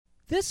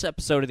This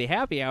episode of the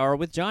Happy Hour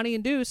with Johnny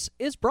and Deuce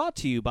is brought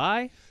to you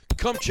by...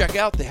 Come check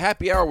out the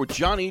Happy Hour with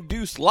Johnny and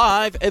Deuce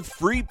live at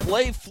Free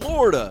Play,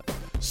 Florida.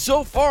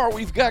 So far,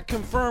 we've got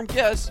confirmed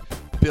guests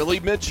Billy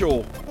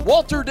Mitchell,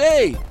 Walter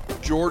Day,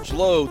 George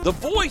Lowe, the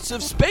voice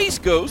of Space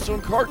Ghost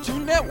on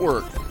Cartoon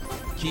Network,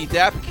 Keith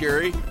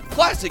Apicary,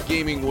 classic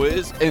gaming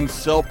whiz, and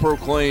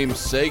self-proclaimed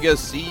Sega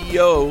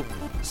CEO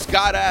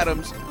Scott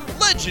Adams,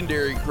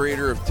 legendary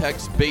creator of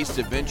text-based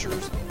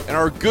adventures, and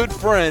our good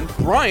friend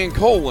Brian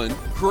Colin,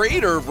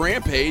 creator of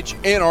Rampage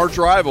and Arch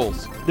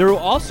Rivals. There will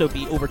also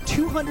be over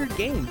 200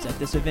 games at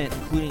this event,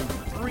 including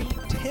 3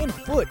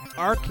 10-foot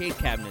arcade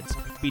cabinets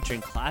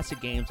featuring classic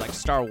games like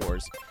Star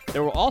Wars.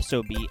 There will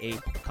also be a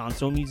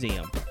console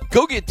museum.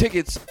 Go get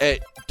tickets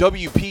at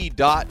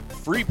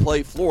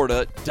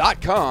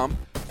wp.freeplayflorida.com.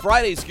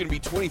 Friday's going to be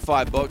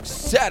 $25,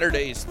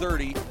 Saturday is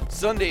 $30,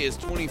 Sunday is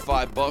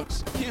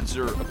 $25. Kids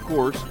are, of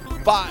course,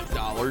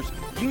 $5.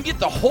 You can get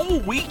the whole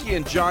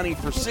weekend, Johnny,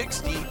 for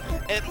 $60.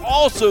 And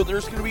also,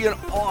 there's going to be an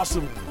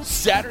awesome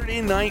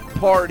Saturday night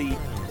party,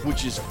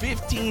 which is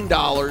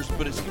 $15,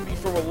 but it's going to be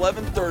from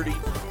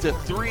 11:30 to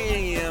 3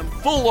 a.m.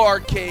 Full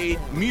arcade,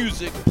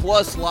 music,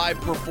 plus live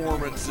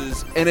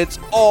performances. And it's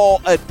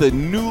all at the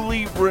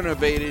newly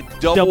renovated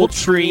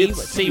Doubletree at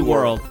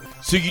SeaWorld.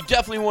 So you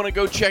definitely want to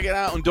go check it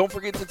out. And don't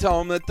forget to tell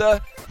them that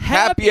the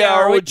Happy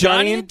Hour with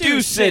Johnny and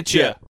Deuce sent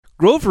you.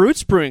 Grove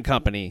Roots Brewing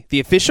Company,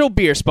 the official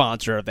beer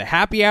sponsor of the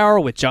Happy Hour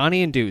with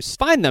Johnny and Deuce.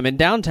 Find them in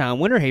downtown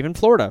Winter Haven,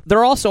 Florida.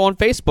 They're also on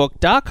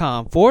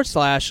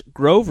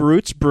Facebook.com/Grove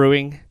Roots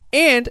Brewing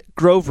and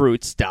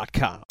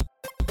GroveRoots.com.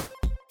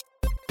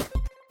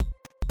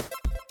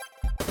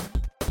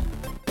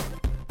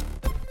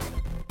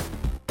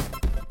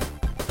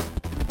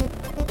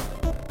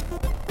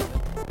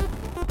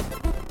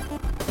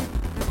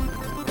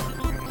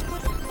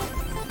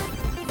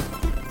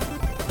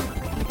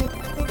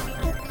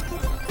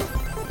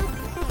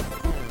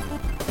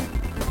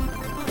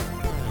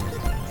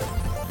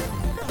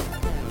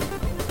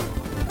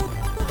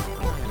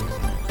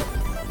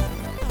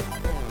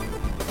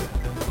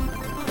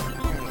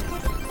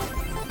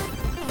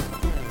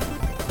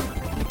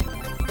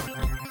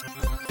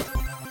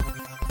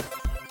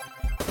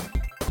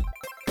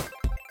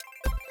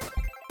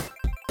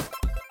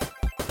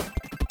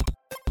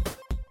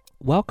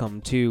 Welcome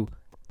to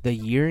The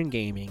Year in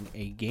Gaming,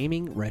 a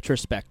gaming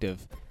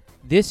retrospective.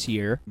 This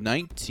year,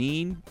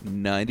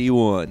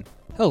 1991.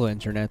 hello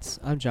internets,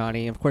 I'm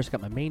Johnny, and of course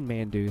got my main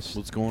man Deuce.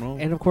 What's going on?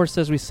 And of course,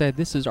 as we said,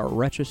 this is our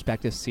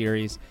retrospective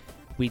series.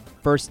 We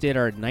first did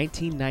our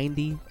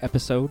 1990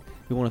 episode.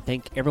 We want to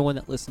thank everyone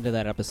that listened to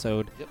that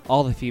episode,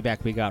 all the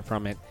feedback we got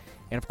from it.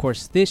 And of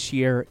course, this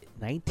year,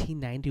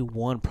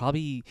 1991,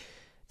 probably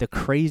the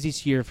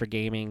craziest year for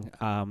gaming.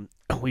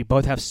 We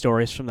both have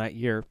stories from that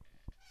year.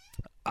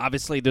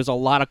 Obviously, there's a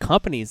lot of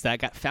companies that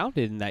got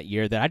founded in that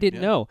year that I didn't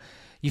know.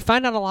 You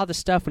find out a lot of the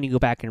stuff when you go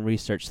back and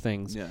research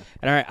things. Yeah.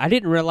 And I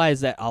didn't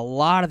realize that a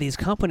lot of these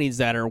companies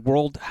that are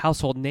world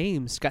household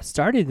names got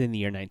started in the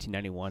year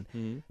 1991.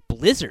 Mm-hmm.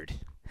 Blizzard.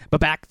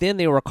 But back then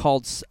they were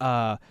called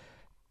Silicon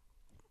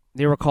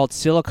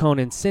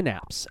and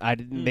Synapse.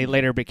 They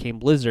later became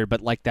Blizzard,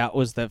 but like that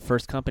was the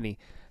first company.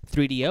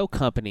 3DO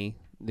company,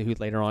 who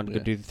later on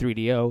could do the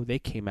 3DO, they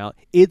came out.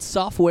 id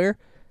Software,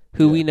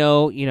 who we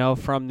know,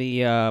 from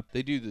the...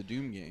 they do the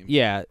Doom games.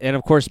 Yeah, and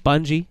of course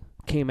Bungie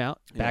came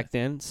out back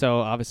then, so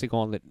obviously go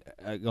on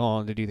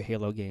to do the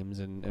Halo games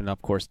and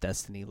of course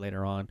Destiny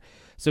later on.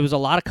 So there was a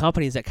lot of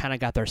companies that kind of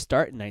got their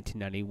start in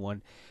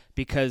 1991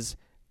 because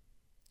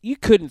you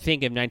couldn't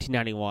think of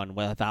 1991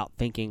 without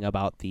thinking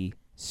about the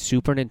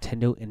Super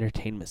Nintendo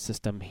Entertainment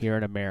System here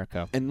in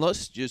America. And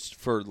let's just,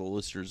 for the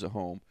listeners at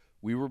home,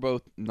 we were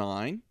both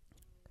 9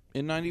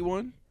 in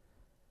 91.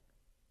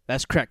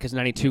 That's correct, because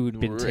 92 would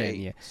have been 10.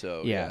 Yeah.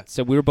 So,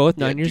 So we were both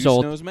 9 years Deuce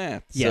old. knows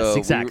math. Yes, so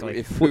exactly.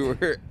 If we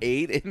were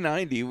 8 in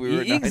 90, we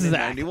were 9 in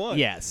 91.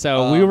 Yeah,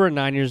 so we were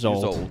 9 years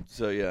old.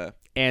 So, yeah.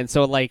 And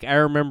so, like, I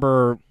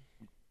remember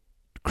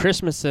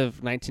Christmas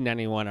of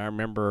 1991, I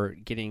remember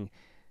getting...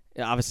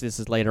 Obviously, this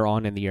is later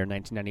on in the year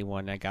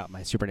 1991, I got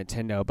my Super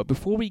Nintendo. But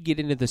before we get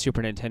into the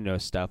Super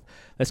Nintendo stuff,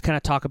 let's kind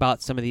of talk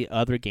about some of the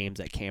other games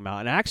that came out.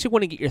 And I actually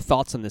want to get your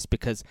thoughts on this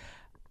because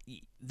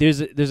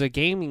there's a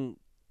gaming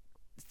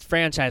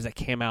franchise that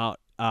came out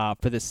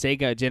for the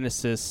Sega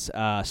Genesis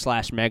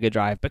 / Mega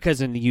Drive,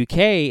 because in the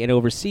UK and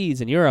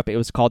overseas in Europe it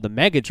was called the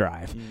Mega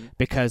Drive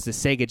because the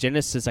Sega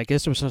Genesis, I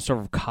guess there was some sort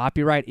of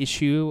copyright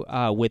issue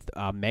with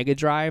Mega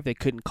Drive. They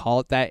couldn't call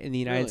it that in the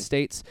United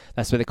States.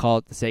 That's why they call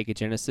it the Sega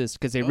Genesis,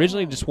 because they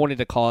originally just wanted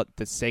to call it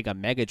the Sega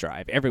Mega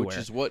Drive everywhere. Which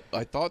is what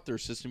I thought their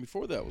system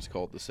before that was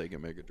called, the Sega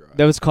Mega Drive.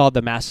 That was called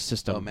the Master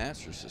System. Oh,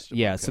 Master System.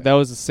 Yeah, okay. so that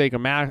was the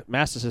Sega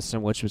Master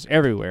System, which was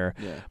everywhere.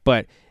 Yeah.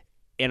 But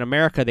in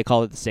America, they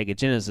called it the Sega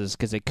Genesis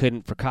because they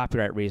couldn't, for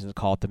copyright reasons,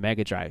 call it the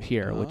Mega Drive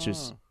here, which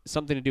is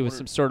something to do with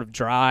some sort of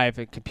drive,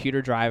 a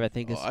computer drive, I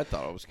think. I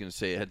thought I was going to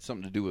say it had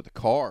something to do with the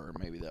car.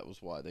 Maybe that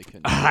was why they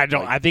couldn't.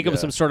 I think it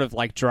was some sort of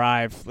like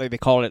drive. Like they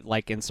called it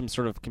like in some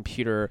sort of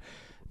computer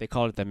They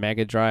called it the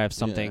Mega Drive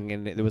something,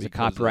 and there was a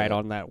because of copyright that.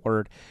 on that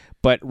word.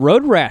 But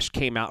Road Rash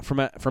came out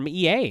from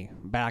EA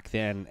back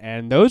then,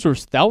 and that was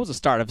the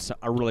start of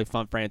a really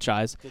fun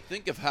franchise. To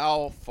think of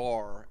how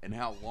far and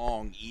how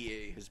long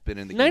EA has been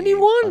in the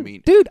 91? game. I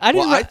mean, Dude, I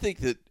didn't. I think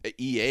that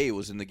EA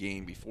was in the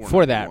game before.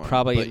 Before that, 91.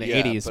 probably But in the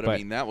yeah, 80s, But but- I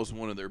mean, that was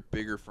one of their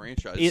bigger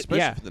franchises, It- especially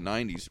yeah. for the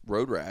 90s.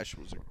 Road Rash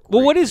was a great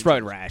Well, what is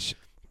franchise. Road Rash?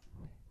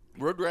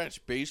 Road Rash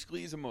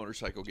basically is a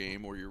motorcycle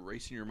game where you're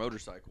racing your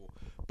motorcycle,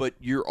 but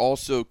you're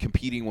also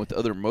competing with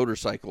other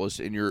motorcyclists,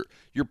 and you're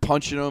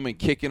punching them and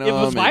kicking them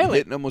was and violent.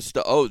 hitting them with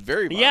stuff. Oh, it's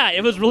very violent. Yeah,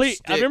 it was With really. I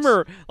sticks.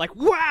 remember, like,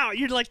 wow,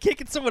 you're like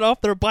kicking someone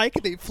off their bike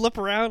and they flip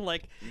around.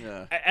 Like,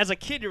 Yeah. as a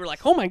kid, you were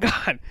like, oh my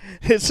god,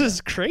 this is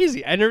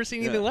crazy. I've never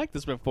seen anything Yeah. like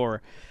this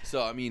before.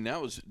 So I mean,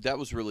 that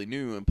was really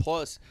new, and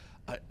plus,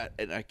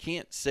 I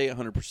can't say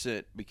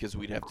 100% because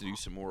we'd have to do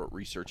some more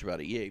research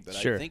about EA. But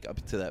Sure. I think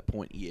up to that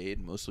point, EA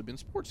had mostly been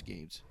sports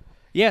games.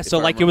 Yeah, so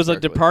I like it was a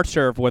remember correctly.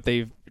 departure of what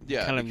they've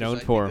Yeah, kind of because known I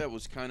think for. that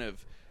was kind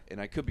of,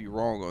 and I could be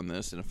wrong on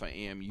this, and if I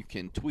am, you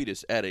can tweet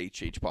us at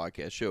HH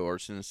Podcast Show or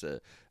send us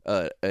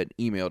an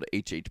email to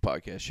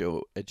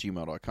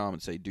hhpodcastshow@gmail.com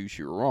and say, douche,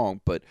 you were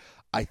wrong. But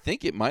I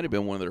think it might have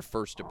been one of their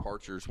first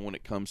departures when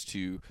it comes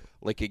to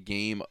like a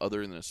game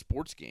other than a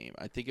sports game.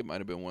 I think it might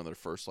have been one of their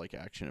first like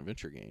action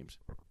adventure games.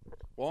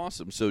 Well,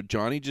 awesome. So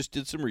Johnny just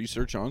did some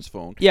research on his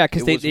phone. Yeah,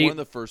 'cause it they- was one of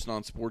the first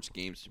non-sports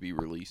games to be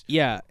released.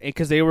 Yeah,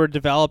 because they were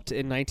developed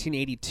in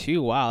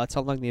 1982. Wow, that's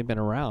how long they've been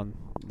around.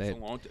 It's a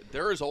long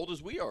they're as old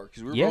as we are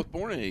because we were Yeah. both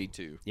born in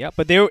 '82. Yeah,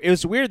 but it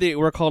was weird they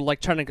were called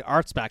Electronic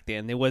Arts back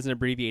then. They wasn't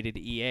abbreviated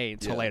to EA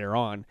until Yeah. later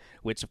on,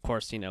 which of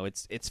course,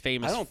 it's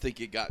famous I don't think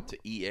it got to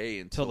EA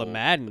till until the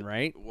Madden,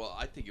 right? Well,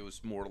 I think it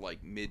was more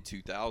like mid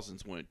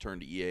 2000s when it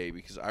turned to EA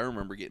because I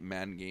remember getting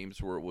Madden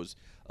games where it was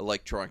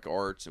Electronic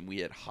Arts and we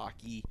had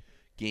hockey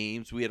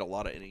games. We had a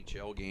lot of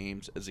NHL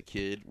games as a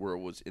kid where it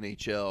was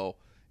NHL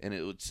and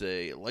it would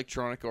say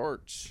Electronic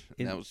Arts.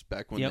 And that was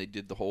back when Yep. they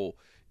did the whole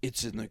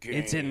 "It's in the game."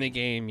 It's in the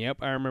game. Yep,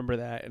 I remember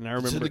that, and I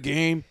remember It's in the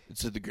game.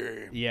 It's in the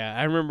game. Yeah,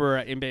 I remember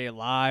NBA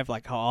Live,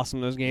 like how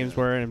awesome those games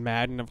were, and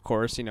Madden, of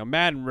course.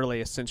 Madden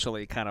really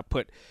essentially kind of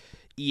put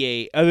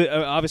EA.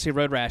 Obviously,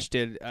 Road Rash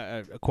did,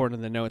 according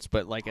to the notes,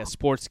 but like as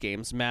sports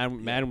games,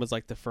 Madden was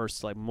like the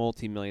first like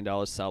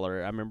multi-million-dollar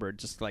seller. I remember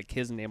just like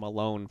his name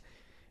alone.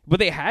 But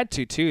they had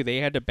to too. They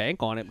had to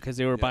bank on it because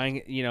they were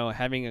buying,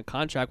 having a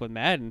contract with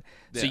Madden.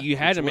 So Yeah, you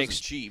had which to make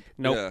wasn't cheap.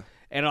 Nope. Yeah.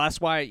 And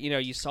that's why,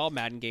 you saw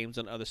Madden games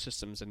on other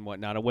systems and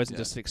whatnot. It wasn't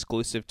Yeah. just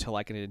exclusive to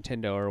like a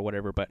Nintendo or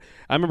whatever. But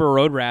I remember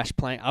Road Rash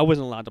playing. I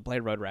wasn't allowed to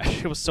play Road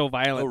Rash. It was so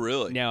violent. Oh,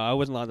 really? No, I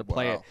wasn't allowed to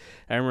play it. Wow.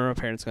 I remember my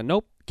parents going,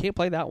 nope, can't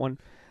play that one.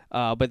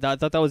 But I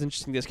thought that was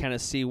interesting to just kind of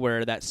see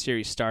where that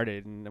series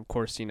started. And of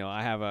course,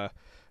 I have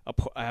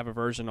a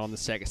version on the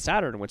Sega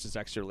Saturn, which is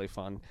actually really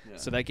fun. Yeah.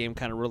 So that game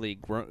kind of really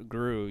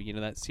grew,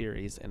 that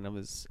series, and it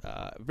was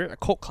a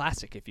cult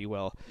classic, if you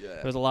will. Yeah.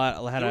 There was a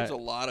lot. There's a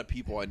lot of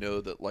people I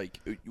know that like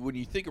when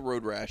you think of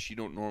Road Rash, you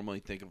don't normally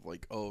think of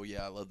like, oh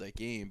yeah, I love that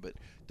game. But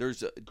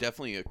there's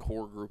definitely a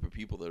core group of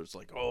people that was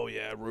like, oh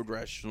yeah, Road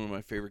Rash is one of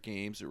my favorite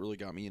games. It really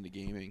got me into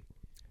gaming.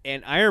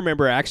 And I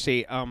remember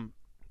actually,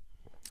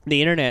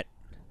 the internet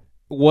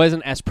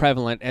wasn't as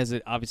prevalent as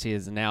it obviously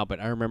is now. But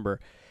I remember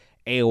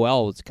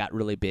AOL got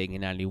really big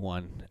in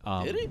 '91.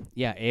 Did it?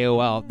 Yeah,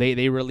 AOL.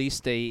 They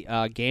released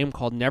a game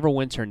called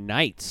Neverwinter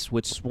Nights,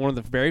 which is one of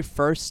the very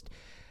first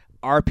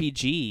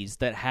RPGs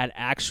that had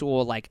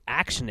actual like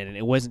action in it.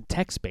 It wasn't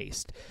text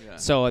based. Yeah.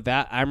 So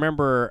that I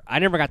remember, I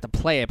never got to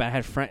play it, but I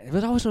had friends. It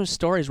was always those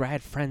stories where I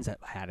had friends that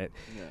had it.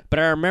 Yeah. But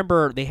I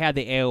remember they had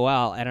the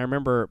AOL, and I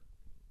remember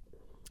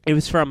it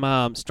was from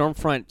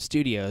Stormfront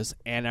Studios,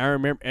 and I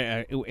remember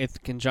in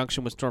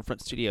conjunction with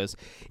Stormfront Studios,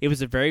 it was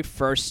the very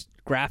first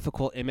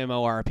graphical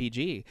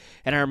MMORPG,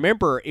 and I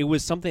remember it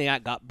was something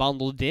that got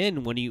bundled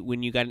in when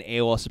you got an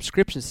AOL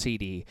subscription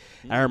CD.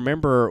 I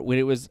remember when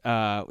it was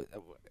what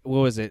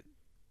was it?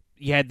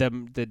 You had the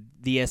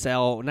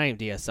DSL, not even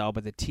DSL,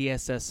 but the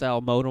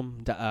TSSL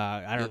modem.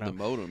 I don't know. The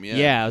modem, yeah.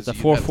 Yeah, it was a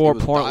Because you had- it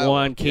was 44.1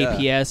 dial-up,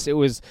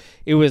 KPS.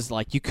 It was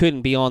like you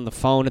couldn't be on the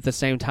phone at the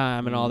same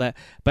time and all that.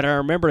 But I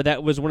remember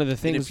that was one of the And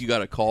things. if you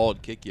got a call,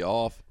 it'd kick you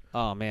off.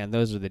 Oh man,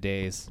 those were the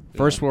days.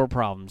 First world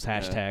problems.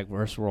 Hashtag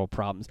first world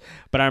problems.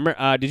 But I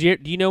remember. Do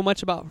you know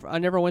much about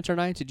Neverwinter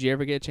Nights? Did you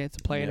ever get a chance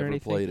to play it or Never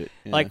anything? played it.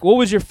 Yeah. Like, what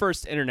was your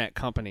first internet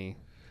company?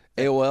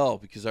 AOL,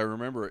 because I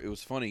remember it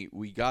was funny.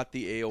 We got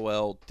the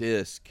AOL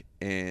disc,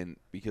 and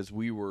because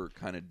we were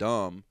kind of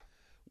dumb,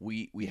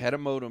 we had a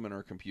modem in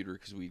our computer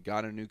because we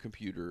got a new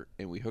computer,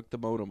 and we hooked the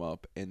modem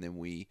up, and then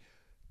we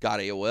got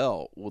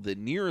AOL. Well, the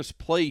nearest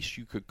place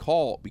you could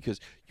call, because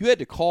you had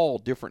to call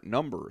different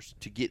numbers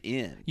to get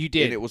in. You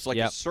did. And it was like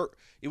Yep.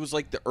 it was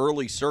like the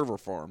early server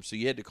farm, so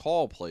you had to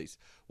call a place.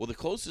 Well, the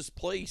closest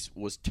place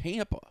was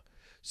Tampa,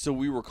 so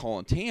we were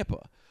calling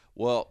Tampa.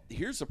 Well,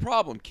 here's the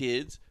problem,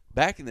 kids.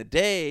 Back in the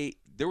day,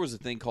 there was a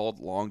thing called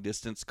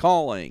long-distance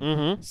calling.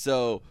 Mm-hmm.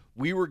 So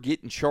we were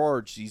getting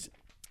charged these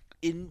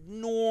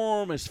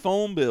enormous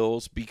phone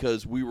bills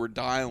because we were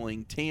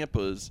dialing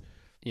Tampa's,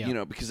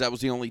 Yeah. because that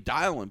was the only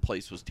dial-in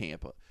place was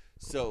Tampa.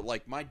 So,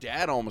 like, my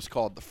dad almost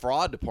called the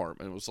fraud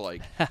department. It was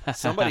like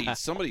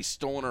somebody's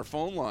stolen our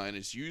phone line,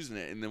 is using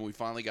it, and then we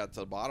finally got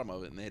to the bottom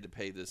of it, and they had to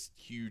pay this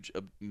huge,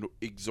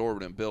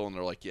 exorbitant bill, and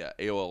they're like, "Yeah,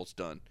 AOL's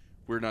done.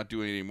 We're not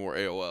doing any more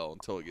AOL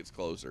until it gets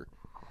closer."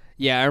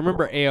 Yeah, I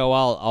remember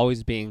AOL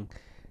always being,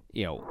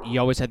 you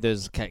always had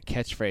those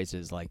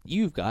catchphrases like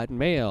 "You've got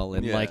mail,"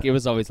 and like it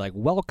was always like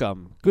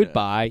 "Welcome,"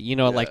 "Goodbye."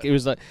 Like it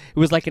was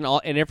like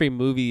in every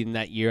movie in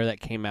that year that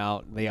came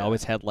out, they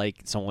always had like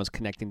someone was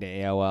connecting to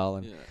AOL,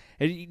 and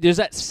there's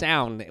that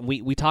sound. And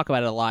we talk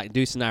about it a lot.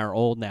 Deuce and I are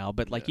old now,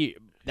 but like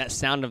that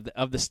sound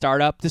of the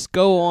startup. Just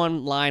go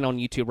online on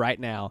YouTube right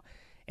now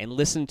and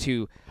listen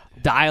to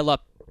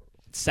dial-up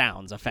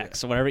sounds,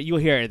 effects, or whatever. You'll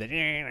hear the.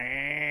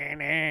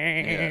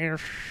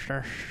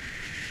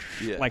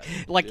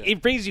 Like it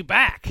brings you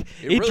back.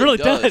 It really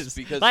does.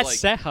 Because that like,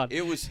 sound.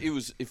 It was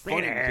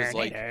funny because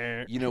like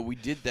we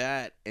did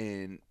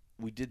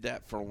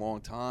that for a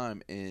long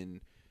time,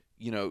 and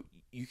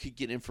you could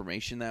get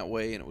information that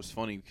way, and it was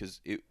funny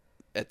because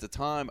at the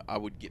time I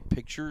would get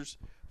pictures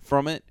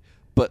from it,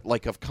 but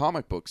like of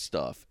comic book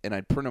stuff, and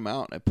I'd print them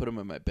out and I put them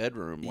in my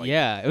bedroom. Like,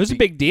 it was a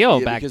big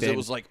deal back because then. It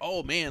was like,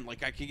 oh man,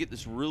 like I could get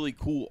this really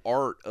cool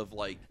art of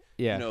like.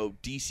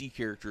 DC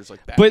characters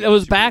like Batman. But it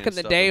was Superman back in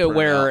the day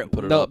where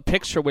the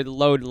picture would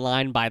load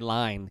line by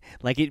line.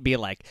 Like it'd be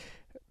like,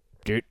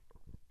 dude.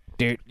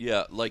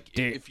 Yeah, like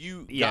if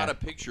you got a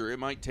picture, it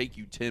might take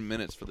you 10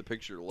 minutes for the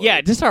picture to load. Yeah,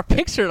 just our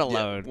picture to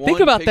load. Think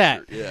about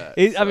that. Yeah,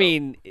 I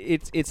mean,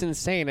 it's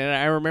insane. And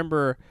I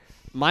remember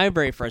my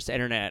very first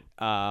internet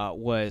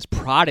was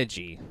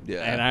Prodigy.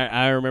 Yeah. And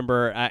I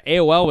remember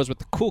AOL was what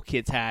the cool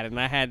kids had, and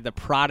I had the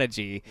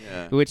Prodigy,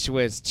 which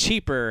was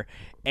cheaper.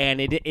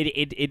 And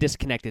it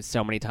disconnected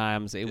so many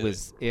times.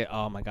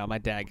 Oh my god, my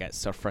dad got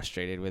so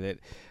frustrated with it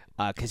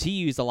because he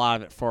used a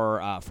lot of it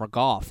for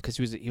golf because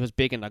he was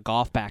big into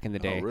golf back in the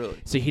day. Oh, really?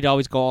 So he'd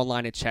always go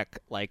online and check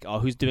like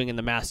who's doing in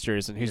the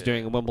Masters and who's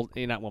doing in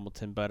Wimbledon, not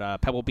Wimbledon, but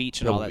Pebble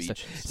Beach and all that stuff.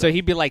 So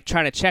he'd be like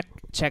trying to check.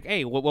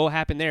 Hey, what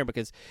happened there?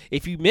 Because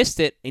if you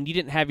missed it and you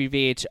didn't have your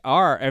VHR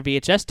or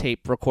VHS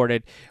tape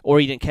recorded, or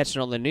you didn't catch it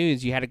on the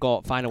news, you had to go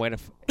find a way to.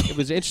 It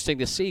was interesting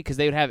to see because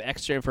they would have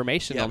extra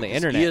information on the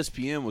internet.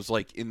 ESPN was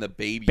like in the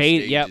baby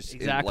stages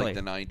exactly.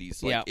 in like the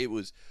 90s. Like it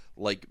was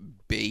like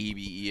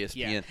baby ESPN.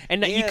 Yeah.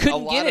 And you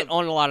couldn't get it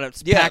on a lot of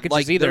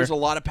packages either. There's a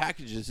lot of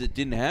packages that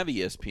didn't have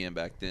ESPN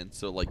back then.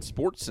 So like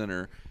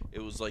SportsCenter,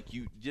 it was like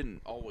you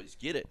didn't always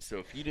get it. So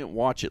if you didn't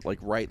watch it like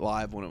right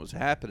live when it was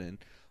happening,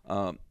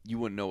 you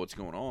wouldn't know what's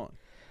going on.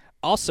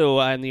 Also,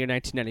 in the year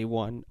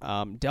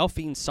 1991,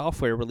 Delphine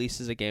Software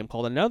releases a game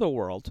called Another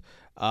World,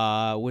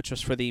 which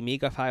was for the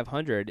Amiga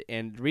 500.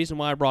 And the reason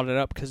why I brought it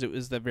up because it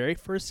was the very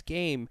first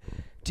game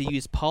to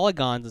use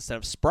polygons instead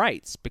of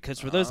sprites. Because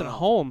for those at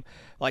home,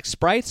 like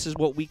sprites is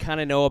what we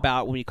kind of know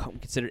about when you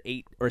consider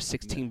 8 or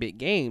 16-bit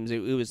games. It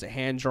was a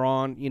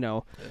hand-drawn,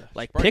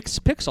 like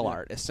pixel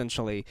art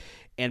essentially,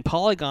 and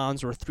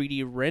polygons were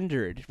 3D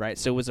rendered, right?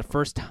 So it was the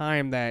first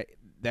time that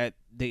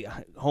the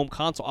home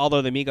console,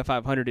 although the Amiga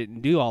 500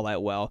 didn't do all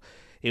that well,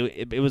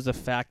 it was the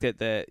fact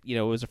that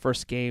it was the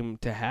first game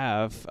to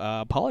have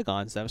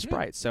polygons that have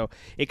sprites. So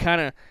it kind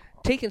of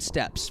taken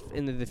steps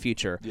into the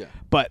future. Yeah.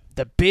 But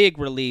the big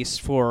release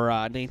for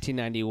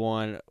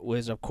 1991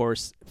 was, of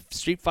course,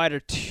 Street Fighter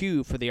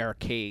 2 for the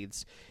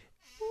arcades.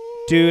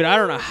 Dude, I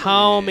don't know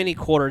how many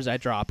quarters I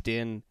dropped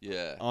in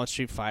on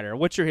Street Fighter.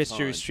 What's your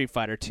history with Street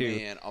Fighter 2?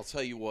 Man, I'll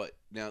tell you what.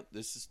 Now,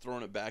 this is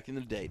throwing it back in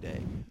the day.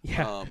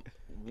 Yeah.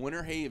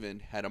 Winter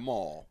Haven had a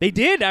mall. They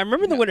did. I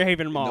remember the Winter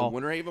Haven Mall. The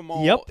Winter Haven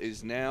Mall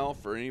is now,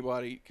 for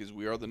anybody, because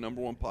we are the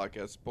 #1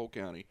 podcast in Polk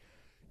County,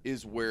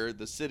 is where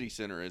the city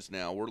center is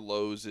now, where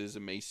Lowe's is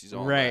and Macy's,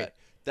 all that.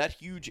 That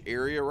huge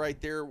area right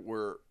there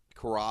where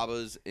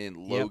Carrabba's and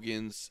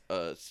Logan's,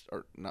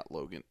 or not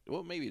Logan,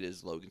 well, maybe it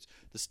is Logan's,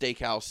 the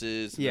steakhouse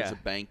is, and there's a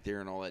bank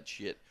there and all that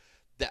shit.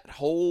 That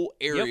whole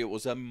area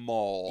was a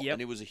mall,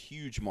 and it was a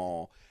huge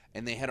mall,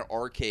 and they had an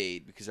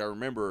arcade, because I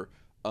remember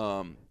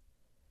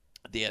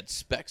they had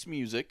Specs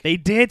Music. They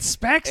did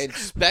Specs? And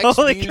Specs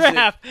Holy Music.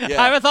 crap.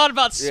 Yeah. I haven't thought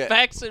about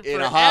Specs in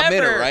forever. A hot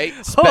minute, right?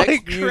 Holy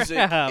Specs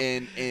Music crap.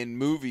 and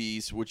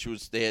movies, which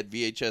was, they had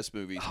VHS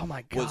movies. Oh,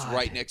 my God. Was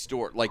right next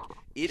door. Like,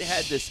 it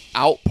had this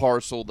out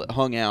parcel that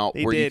hung out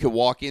where you could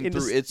walk in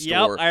through its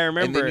door. Yep, I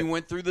remember. And then you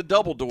went through the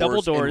double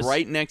doors. And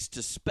right next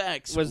to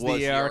Specs was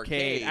the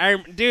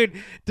arcade.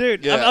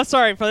 Dude, I'm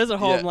sorry for those at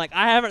home. Like,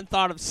 I haven't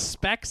thought of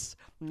Specs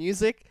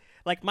Music.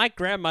 Like, my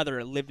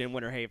grandmother lived in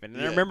Winter Haven,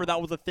 and I remember that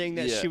was the thing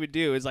that she would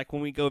do, is like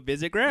when we go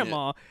visit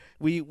Grandma,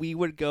 we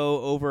would go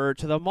over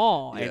to the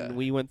mall, and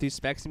we went through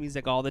Specs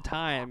Music all the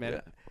time.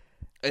 And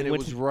it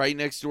was right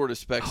next door to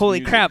Specs Holy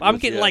Music. crap, I'm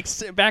getting like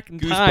back in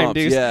Goosebumps, time,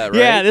 dude. Yeah, right?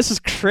 Yeah, this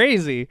is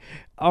crazy.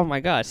 Oh my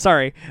gosh,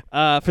 sorry.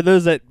 For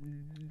those that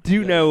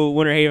do know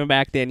Winter Haven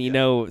back then, you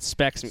know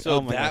Specs Music.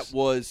 So that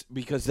was,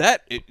 because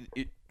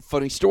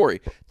funny story,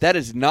 that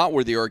is not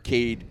where the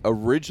arcade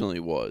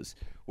originally was.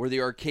 Where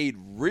the arcade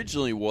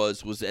originally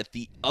was at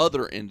the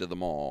other end of the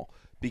mall.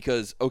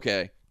 Because,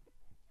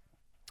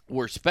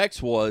 where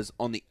Specs was,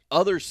 on the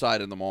other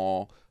side of the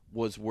mall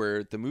was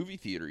where the movie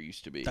theater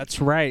used to be. That's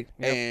right.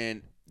 Yep.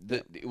 And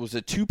it was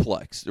a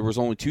twoplex. There was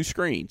only 2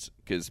 screens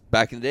because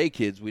back in the day,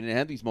 kids, we didn't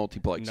have these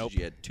multiplexes. Nope.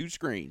 You had 2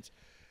 screens.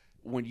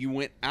 When you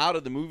went out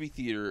of the movie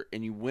theater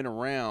and you went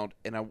around,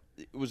 and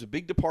it was a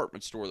big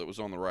department store that was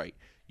on the right.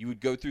 You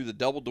would go through the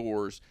double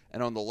doors,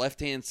 and on the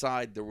left-hand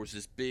side, there was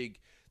this big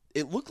 –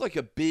 it looked like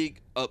a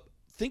big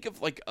think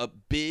of like a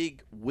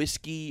big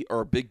whiskey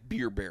or a big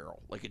beer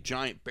barrel, like a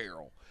giant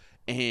barrel.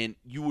 And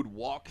you would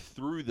walk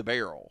through the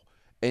barrel,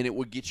 and it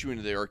would get you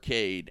into the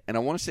arcade. And I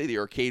want to say the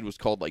arcade was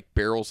called like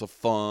Barrels of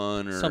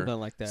Fun or something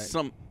like that.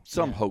 Some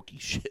hokey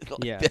shit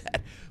like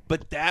that.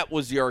 But that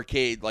was the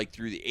arcade like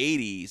through the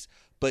 80s.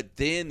 But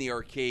then the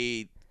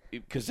arcade,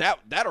 because that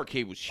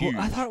arcade was huge.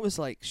 Well, I thought it was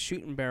like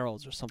shooting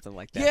barrels or something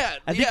like that. Yeah,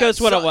 I think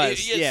that's what it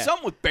was. Yeah, some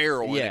with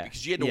barrel in it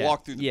because you had to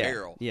walk through the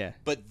barrel. Yeah.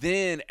 But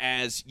then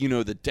as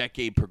the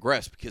decade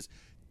progressed, because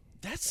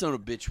that son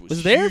of a bitch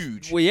was there?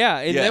 huge. Well, yeah,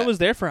 and that was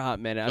there for a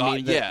hot minute.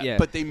 I mean,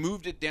 but they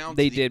moved it down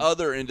to the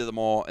other end of the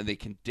mall and they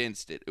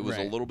condensed it. It was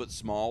a little bit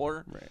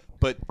smaller. Right.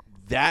 But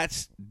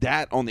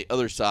that on the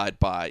other side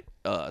by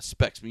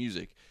Specs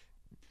Music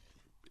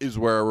is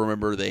where I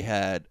remember they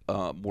had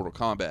Mortal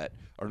Kombat,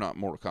 or not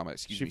Mortal Kombat,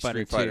 Street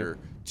Fighter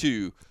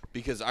 2,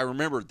 because I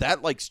remember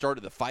that like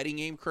started the fighting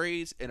game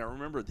craze, and I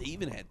remember they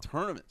even had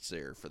tournaments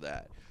there for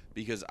that,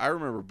 because I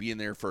remember being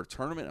there for a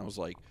tournament, and I was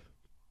like,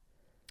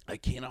 I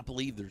cannot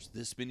believe there's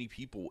this many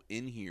people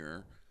in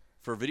here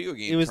for a video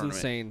game tournament. It was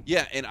insane.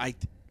 Yeah, and I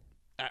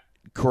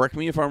correct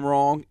me if I'm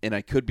wrong, and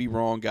I could be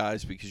wrong,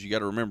 guys, because you got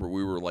to remember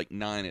we were like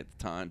 9 at the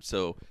time,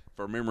 so if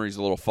our memory's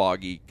a little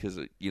foggy because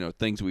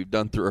things we've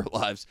done through our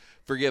lives,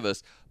 forgive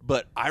us.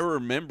 But I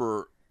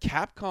remember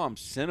Capcom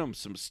sent them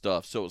some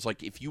stuff, so it was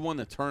like if you won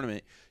the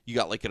tournament, you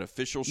got like an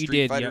official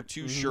Street Fighter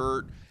 2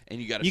 shirt,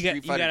 and you got a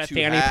Street Fighter 2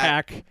 fanny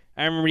hat. pack.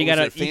 I remember you got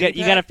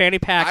a fanny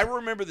pack. I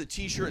remember the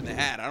T-shirt and the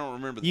hat. I don't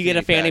remember the You get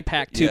a fanny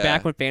pack too.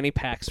 Back when fanny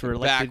packs were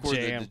like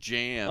the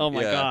jam. Oh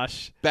my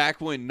gosh. Back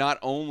when not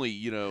only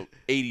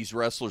 80s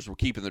wrestlers were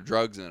keeping the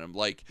drugs in them,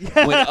 like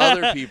when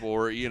other people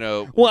were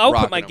Well, I would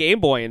put my them.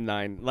 Game Boy in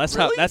 9.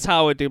 That's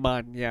how I would do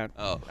mine. Yeah.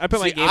 Oh. I put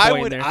my Game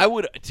Boy in there. I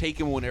would take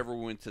him whenever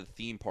we went to the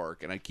theme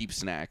park, and I'd keep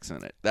snacks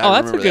in it.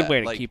 That's a good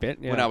way to keep it.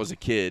 Yeah. When I was a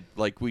kid,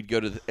 like we'd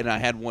go to, and I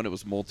had one that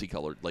was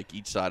multicolored, like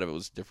each side of it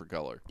was a different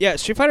color. Yeah,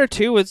 Street Fighter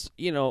 2 was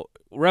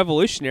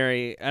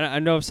revolutionary. And I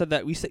know I've said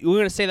that we're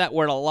going to say that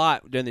word a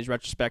lot during these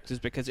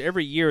retrospectives because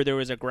every year there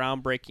was a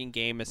groundbreaking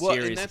game,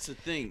 series. And that's the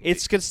thing.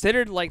 It's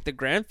considered like the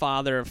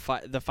grandfather of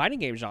the fighting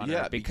game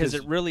genre because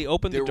it really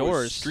opened the doors. There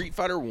was Street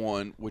Fighter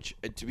 1, which,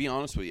 to be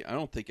honest with you, I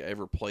don't think I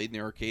ever played in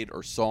the arcade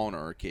or saw in an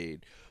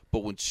arcade.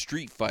 But when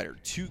Street Fighter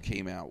 2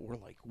 came out, we're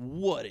like,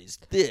 what is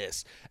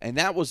this? And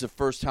that was the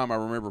first time I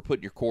remember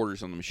putting your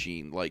quarters on the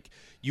machine. Like,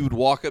 you would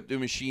walk up to a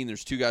machine,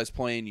 there's 2 guys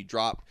playing, you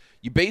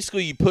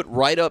put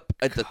right up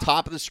at the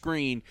top of the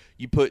screen,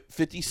 you put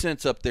 50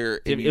 cents up there.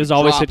 And it was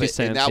always 50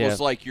 cents. And that was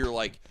like, you're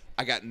like,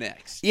 I got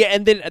next. Yeah,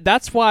 and then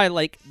that's why,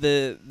 like,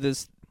 the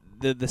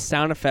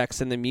sound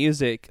effects and the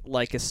music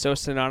like is so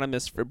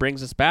synonymous. It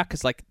brings us back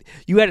because like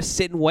you had to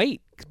sit and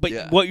wait.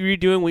 But what were you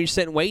doing when you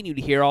sit and wait? You'd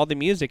hear all the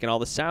music and all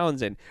the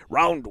sounds and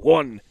round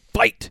 1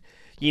 fight.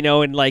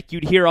 And like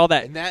you'd hear all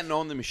that. And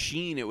on the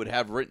machine, it would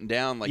have written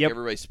down like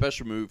everybody's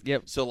special move.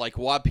 Yep. So like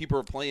while people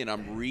are playing,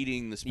 I'm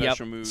reading the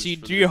special moves. So you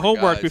do your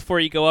homework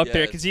before you go up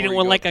there because you didn't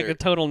want like a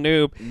total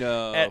noob.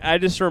 No. And I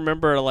just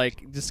remember I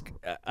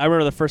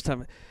remember the first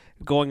time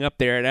going up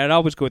there, and I'd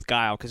always go with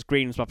Guile because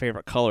green was my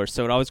favorite color.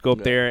 So I'd always go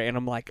up there, and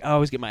I'm like, I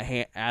always get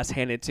my ass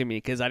handed to me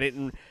because I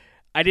didn't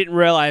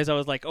realize. I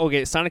was like,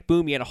 okay, Sonic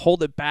Boom, you had to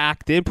hold it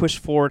back, then push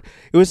forward.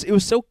 It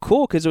was so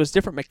cool because it was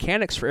different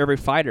mechanics for every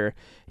fighter.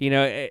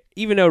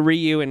 Even though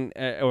Ryu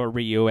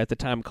at the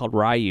time called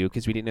Ryu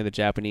because we didn't know the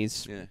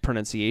Japanese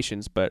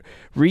pronunciations, but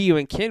Ryu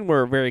and Ken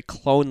were very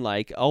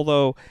clone-like,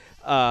 although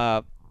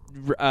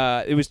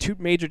it was 2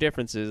 major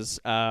differences.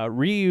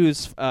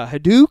 Ryu's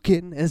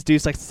Hadouken, as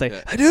Deuce likes to say,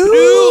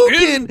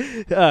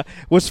 Hadouken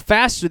was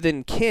faster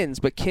than Ken's,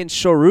 but Ken's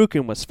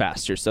Shoryuken was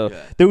faster. So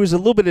there was a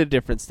little bit of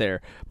difference there.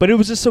 But it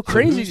was just so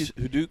crazy.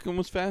 Hadouken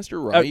was faster?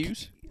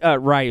 Ryu's?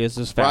 Ryu's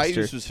was faster.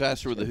 Ryu's was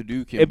faster with the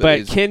Hadouken.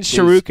 But Ken's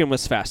Shoryuken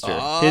was faster.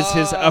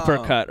 His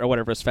uppercut or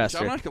whatever was faster.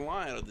 I'm not going to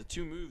lie, out of the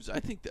 2 moves, I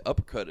think the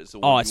uppercut is the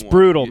one. Oh, it's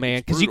brutal, man.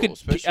 Because you could,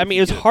 it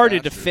was hard to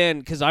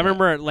defend. Because I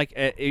remember, like,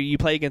 you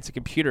play against a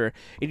computer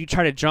and you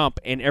try to jump,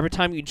 and every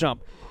time you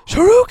jump,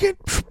 Shoryuken.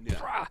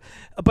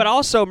 But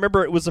also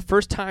remember, it was the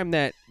first time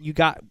that you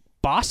got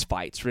boss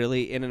fights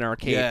really in an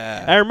arcade.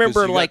 Yeah, I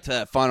remember you like got to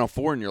that Final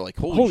Four and you're like,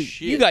 holy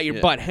shit, you got your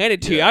butt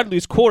handed to you. I'd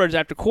lose quarters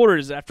after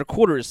quarters after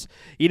quarters.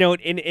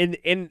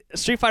 And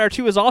Street Fighter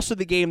 2 is also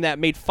the game that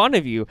made fun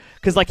of you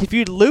because like if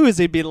you'd lose,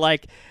 it'd be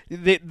like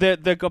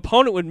the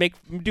opponent would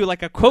do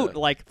like a quote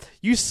like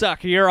 "You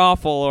suck, you're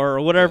awful" or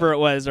whatever it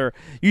was, or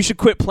 "You should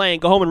quit playing,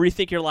 go home and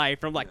rethink your life."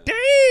 And I'm like,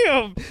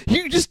 damn,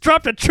 you just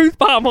dropped a truth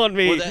bomb on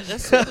me. Well,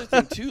 that's the other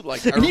thing too.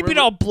 Like, you'd be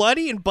all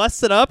bloody and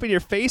busted up in your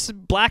face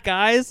and black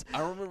eyes.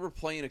 I remember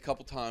playing a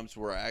couple times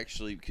where I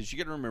actually, because you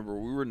got to remember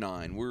we were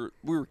 9, we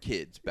were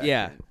kids back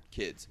then,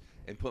 kids,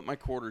 and put my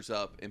quarters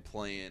up and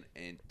playing.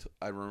 And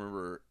I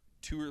remember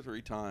 2 or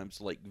 3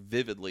 times, like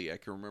vividly, I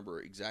can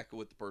remember exactly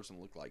what the person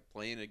looked like,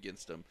 playing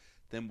against them,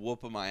 then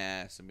whooping my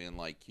ass and being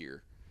like,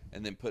 here,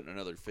 and then putting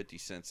another 50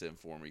 cents in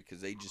for me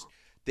because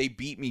they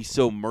beat me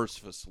so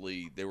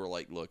mercilessly. They were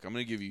like, look, I'm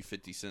going to give you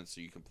 50 cents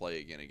so you can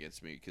play again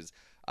against me because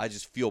I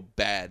just feel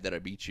bad that I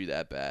beat you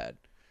that bad.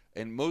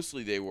 And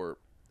mostly they were,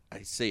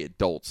 I say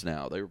adults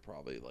now. They were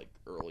probably like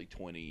early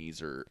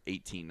 20s or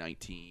 18,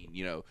 19.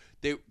 You know,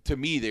 to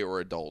me, they were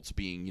adults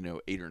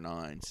being, 8 or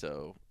 9.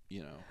 So,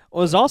 Well, it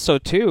was also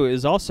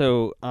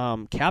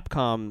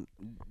Capcom.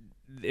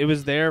 It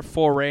was their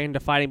foray into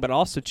fighting, but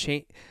also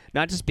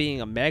not just being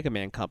a Mega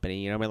Man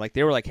company. Like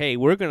they were like, hey,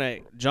 we're gonna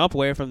jump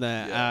away from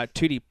the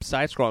 2D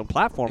side-scrolling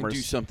platformers and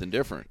do something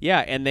different. Yeah,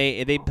 and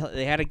they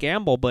had a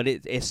gamble, but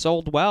it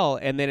sold well,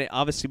 and then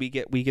obviously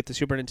we get the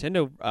Super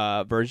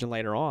Nintendo version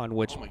later on,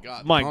 which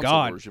my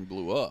God, version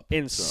blew up.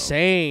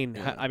 Insane.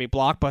 So, yeah. I mean,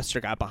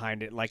 Blockbuster got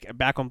behind it, like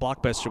back when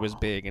Blockbuster was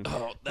big. And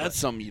that's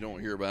something you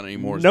don't hear about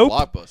anymore. Nope. Is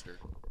Blockbuster.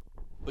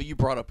 But you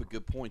brought up a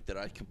good point that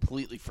I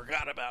completely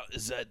forgot about.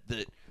 Is that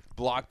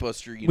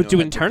Blockbuster, with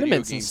doing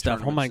tournaments and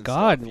stuff. Oh my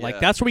God! Stuff. Like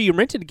yeah. that's where you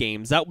rented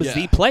games. That was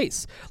the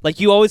place. Like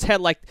you always had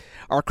like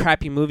our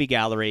crappy movie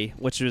gallery,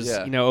 which was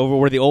over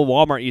where the old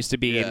Walmart used to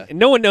be. Yeah. And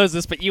no one knows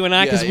this, but you and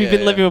I, because we've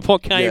been living in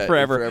Polk County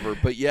forever.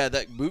 But yeah,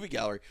 that movie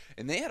gallery,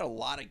 and they had a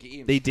lot of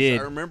games. They did.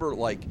 I remember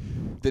like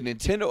the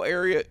Nintendo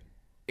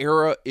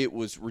era. It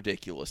was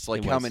ridiculous.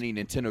 Like how many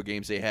Nintendo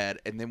games they had,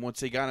 and then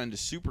once they got into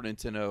Super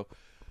Nintendo.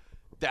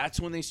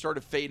 That's when they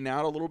started fading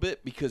out a little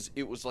bit because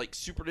it was like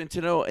Super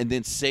Nintendo and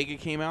then Sega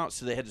came out,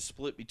 so they had to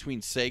split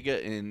between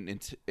Sega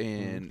and Super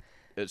Nintendo.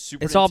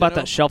 It's all about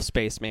that shelf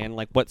space, man.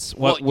 Like what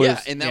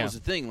was and that was the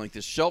thing. Like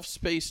the shelf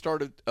space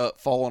started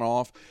falling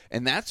off,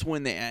 and that's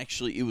when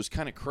it was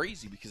kind of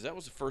crazy because that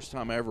was the first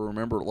time I ever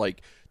remember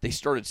like they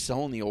started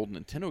selling the old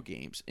Nintendo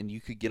games and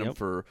you could get them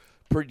for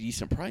pretty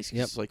decent prices.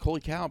 It's like holy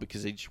cow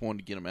because they just wanted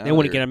to get them out. They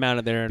wanted to get them out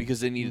of there because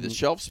they needed the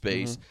shelf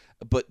space.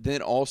 But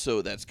then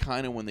also that's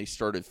kind of when they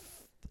started.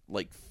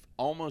 Like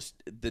almost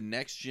the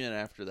next gen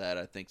after that,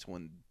 I think is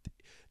when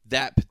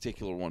that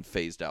particular one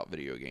phased out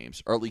video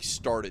games, or at least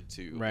started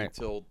to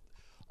until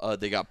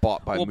they got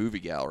bought by Movie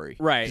Gallery.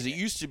 Right. Because it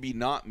used to be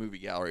not Movie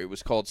Gallery; it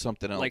was called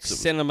something else. Like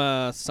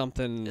Cinema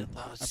something.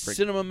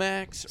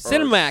 Cinemax.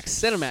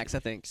 Cinemax, I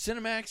think.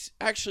 Cinemax.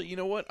 Actually, you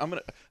know what? I'm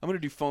gonna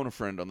do phone a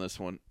friend on this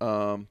one.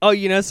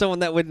 You know someone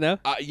that would know?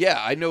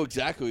 Yeah, I know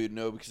exactly who would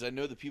know because I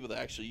know the people that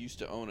actually used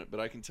to own it. But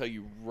I can tell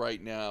you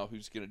right now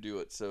who's gonna do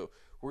it. So.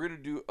 We're going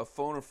to do a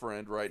phone a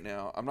friend right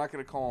now. I'm not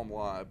going to call him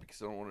live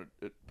because I don't want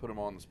to put him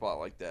on the spot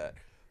like that.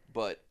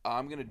 But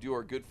I'm going to do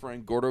our good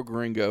friend Gordo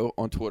Gringo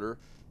on Twitter,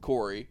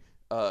 Corey,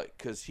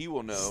 because he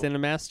will know.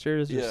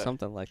 Cinemasters or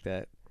something like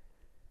that.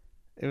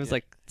 It was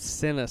like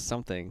Cine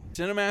something.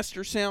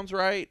 Cinemaster sounds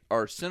right.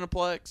 Or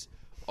Cineplex.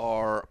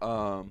 Or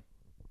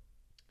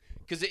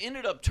because it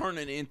ended up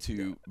turning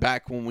into,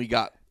 back when we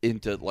got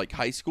into like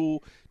high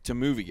school, to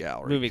Movie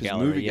Gallery. Movie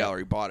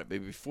Gallery bought it.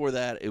 But before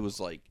that, it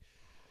was like,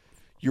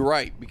 you're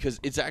right, because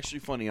it's actually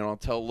funny, and I'll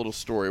tell a little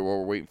story while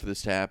we're waiting for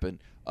this to happen.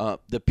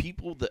 The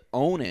people that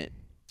own it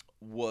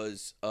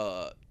was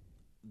the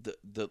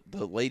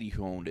lady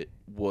who owned it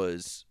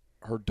was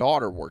her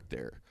daughter worked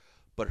there,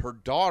 but her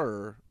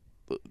daughter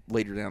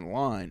later down the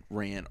line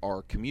ran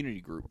our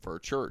community group for our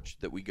church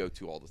that we go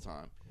to all the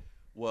time.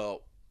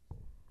 Well,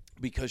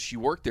 because she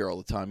worked there all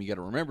the time, you got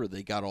to remember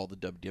they got all the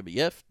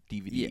WWF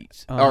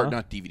DVDs or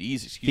not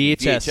DVDs, excuse me,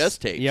 VHS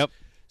tapes. Yep.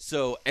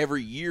 So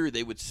every year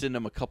they would send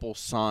them a couple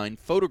signed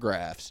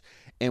photographs,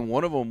 and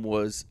one of them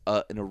was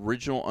an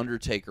original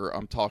Undertaker.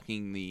 I'm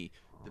talking the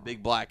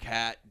big black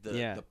hat,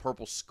 the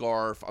purple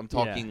scarf. I'm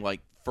talking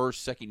like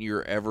second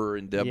year ever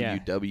in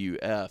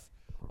WWF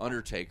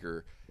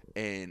Undertaker,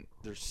 and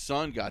their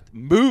son got the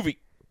movie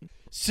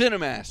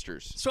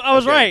Cinemasters. So I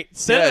was right,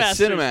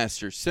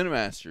 Cinemasters.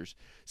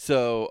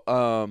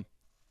 So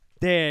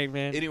dang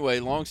man. Anyway,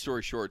 long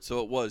story short,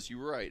 so you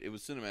were right. It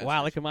was Cinemasters.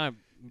 Wow, look at my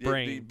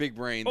brain. Big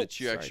brain that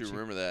you actually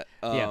remember that.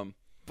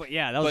 But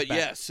yeah, that was bad.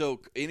 Yeah,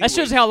 so anyway, that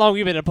shows how long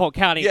we've been in Polk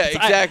County. Yeah,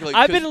 exactly.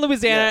 I've been in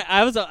Louisiana.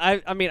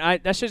 Yeah.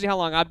 That shows you how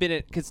long I've been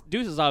in, because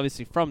Deuce is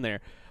obviously from there.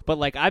 But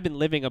like I've been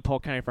living in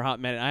Polk County for a hot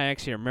minute. I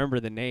actually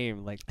remember the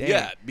name. Like, damn.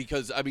 Yeah,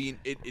 because I mean,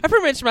 I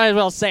pretty much might as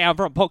well say I'm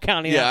from Polk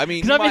County. Yeah, I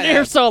mean, because I've been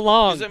here so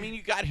long. Because I mean,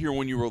 you got here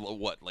when you were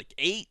what, like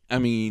 8? I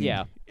mean,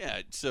 yeah.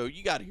 So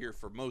you got here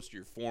for most of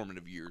your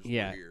formative years.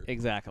 Yeah,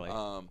 exactly.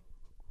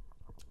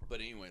 But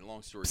anyway,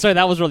 long story. So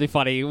that was really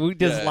funny. We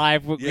just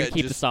live. We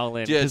keep this all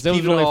in because it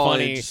was really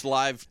funny. Just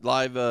live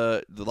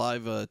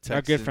text.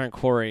 Our good friend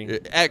Corey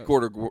at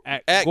Gordo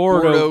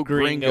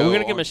Gringo. We're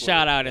gonna give him a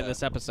shout out in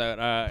this episode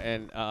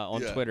and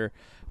on Twitter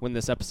when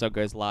this episode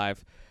goes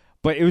live.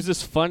 But it was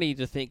just funny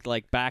to think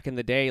like back in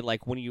the day,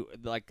 like when you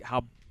like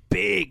how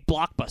big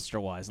Blockbuster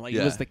was. Like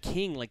it was the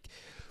king. Like,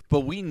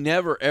 but we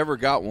never ever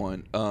got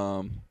one.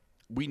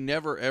 We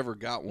never ever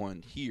got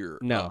one here.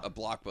 No, a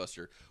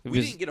Blockbuster. We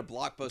didn't get a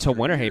Blockbuster to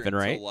Winter Haven,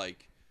 right?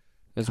 Like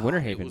it was Winter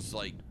Haven. It was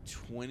like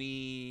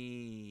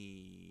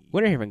 20.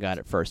 Winter Haven got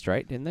it first,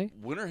 right? Didn't they?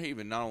 Winter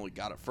Haven not only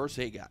got it first,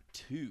 they got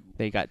 2.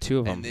 They got 2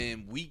 of them. And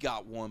then we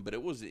got one, but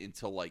it wasn't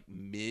until like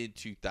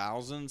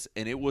mid-2000s,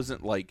 and it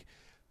wasn't like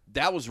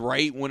that was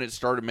right when it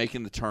started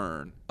making the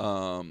turn,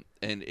 and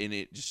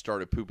it just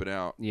started pooping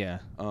out. Yeah.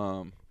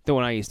 The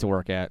one I used to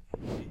work at.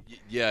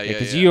 Yeah.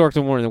 Because you worked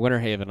in one in the Winter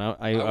Haven.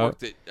 I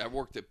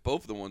worked at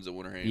both the ones at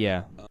Winter Haven.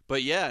 Yeah.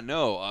 But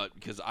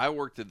because I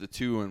worked at the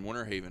 2 in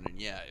Winter Haven,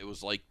 and it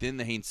was like then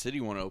the Haines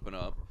City one opened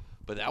up,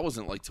 but that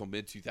wasn't like till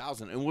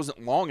mid-2000. It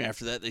wasn't long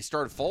after that they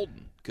started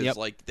folding because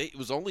it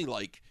was only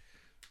like,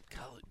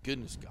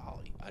 goodness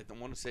golly, I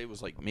want to say it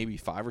was like maybe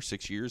 5 or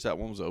 6 years that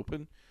one was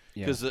open.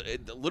 Because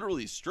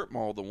literally strip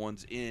mall, the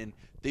ones in,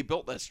 they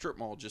built that strip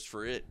mall just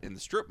for it, and the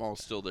strip mall is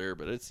still there,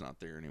 but it's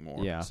not there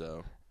anymore. Yeah.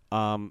 So.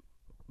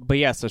 But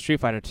yeah, so Street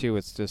Fighter 2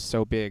 is just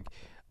so big.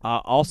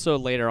 Also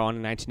later on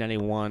in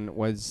 1991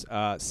 was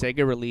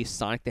Sega released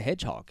Sonic the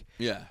Hedgehog.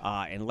 Yeah.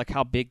 And look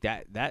how big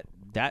that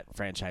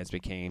franchise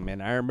became.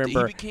 And I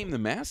remember he became the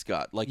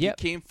mascot. Like it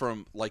came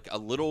from like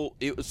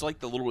it was like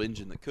the little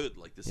engine that could,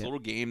 like this little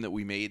game that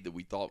we made that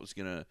we thought was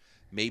gonna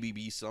maybe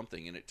be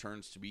something, and it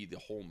turns to be the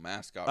whole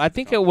mascot. I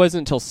think it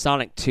wasn't until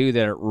Sonic 2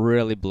 that it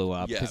really blew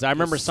up. Because I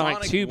remember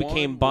Sonic 2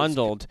 became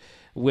bundled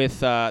with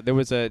there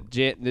was the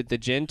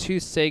Gen 2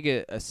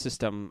 Sega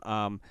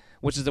system,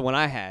 which is the one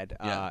I had,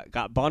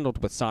 got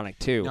bundled with Sonic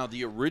 2. Now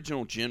the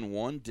original Gen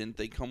 1, didn't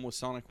they come with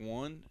Sonic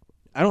 1?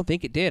 I don't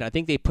think it did. I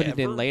think they put it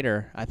in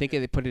later.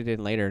 They put it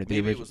in later.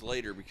 Maybe it was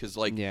later because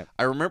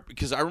I remember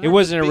it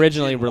wasn't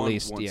originally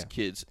released.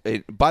 Kids.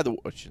 By the way,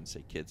 I shouldn't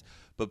say kids.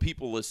 But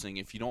people listening,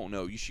 if you don't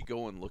know, you should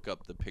go and look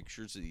up the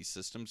pictures of these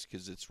systems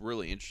because it's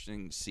really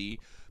interesting to see.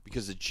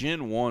 Because the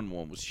Gen 1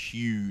 one was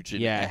huge.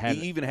 And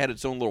it even had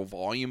its own little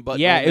volume button.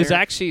 Yeah, it was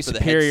actually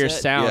superior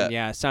sound.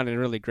 Yeah, it sounded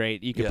really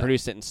great. You could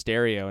produce it in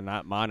stereo,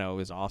 not mono. It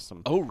was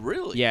awesome. Oh,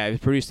 really? Yeah, it was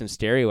produced in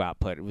stereo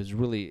output. It was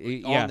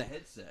really on the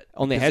headset.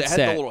 On the headset.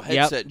 It had the little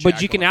headset jack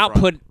but you can on the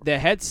output front. the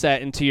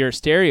headset into your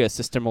stereo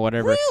system or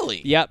whatever.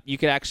 Really? Yep, you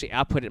could actually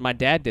output it. My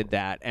dad did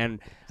that, and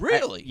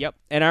really, yep.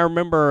 And I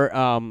remember.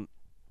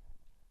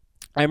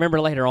 I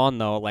remember later on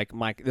though, like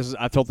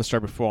I told the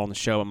story before on the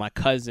show, and my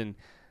cousin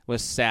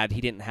was sad he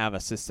didn't have a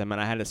system,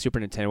 and I had a Super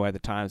Nintendo at the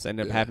time, so I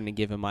ended up having to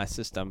give him my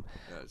system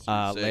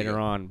later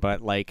on.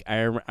 But like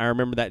I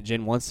remember that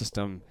Gen 1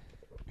 system.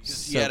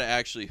 Because he had it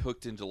actually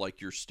hooked into like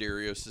your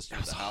stereo system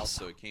at the house,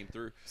 so it came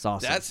through.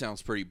 Awesome. That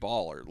sounds pretty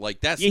baller. Like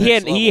that's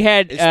he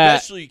had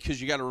especially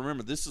because you got to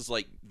remember this is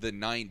like the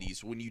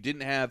 '90s when you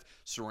didn't have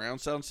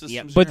surround sound systems.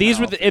 Yeah, but these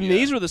were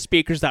these were the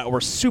speakers that were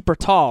super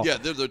tall. Yeah,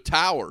 they're the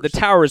towers. The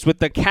towers with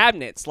the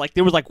cabinets, like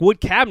there was like wood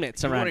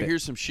cabinets around. You want to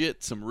hear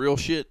some real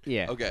shit?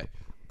 Yeah. Okay.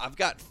 I've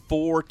got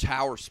 4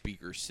 tower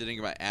speakers sitting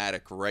in my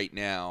attic right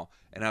now,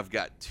 and I've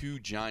got 2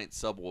 giant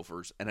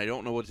subwoofers, and I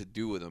don't know what to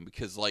do with them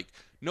because, like,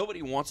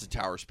 nobody wants the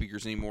tower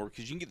speakers anymore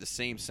because you can get the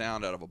same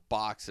sound out of a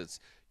box that's,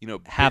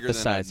 half bigger the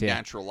than size, a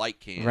natural light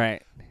can.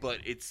 Right. But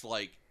it's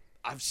like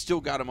I've still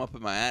got them up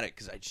in my attic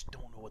because I just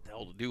don't know what the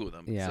hell to do with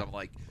them. Yeah. So I'm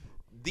like,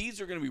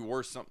 these are going to be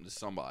worth something to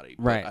somebody,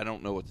 but right? I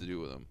don't know what to do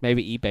with them.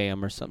 Maybe eBay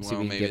them or something.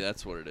 Well, maybe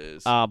that's what it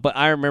is. But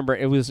I remember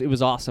it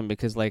was awesome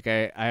because like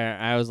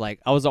I was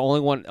the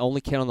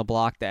only kid on the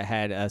block that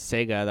had a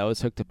Sega that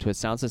was hooked up to a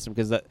sound system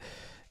because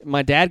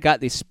my dad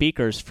got these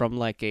speakers from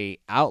like a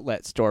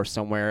outlet store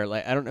somewhere.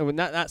 Like I don't know,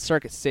 not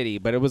Circuit City,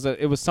 but it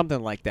was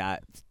something like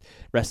that.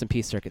 Rest in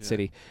peace, Circuit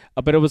City.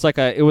 But it was like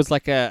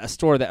a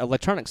store, that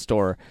electronics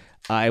store.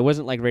 It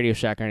wasn't like Radio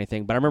Shack or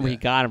anything. But I remember he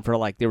got them for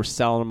like they were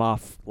selling them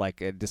off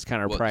like a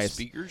discounted price.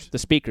 The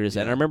speakers.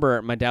 And I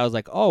remember my dad was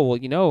like, "Oh,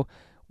 well,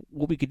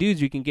 what we could do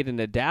is we can get an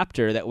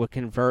adapter that would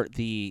convert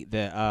the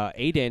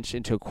 8-inch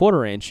into a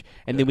 1/4 inch,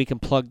 and then we can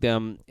plug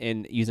them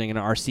in using an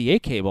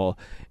RCA cable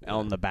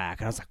on the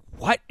back." And I was like,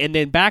 "What?" And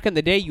then back in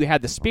the day, you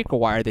had the speaker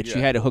wire that you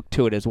had to hook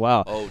to it as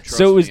well. Oh,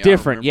 so it was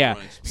different, yeah.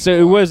 So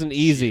it wasn't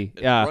easy.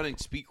 Yeah, running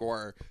speaker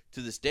wire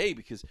to this day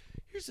because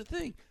here's the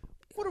thing.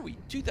 What are we,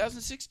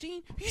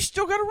 2016? You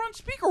still got to run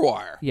speaker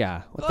wire.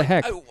 Yeah, what the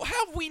heck? How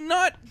have we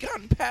not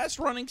gotten past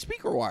running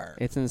speaker wire?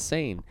 It's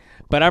insane.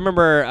 But I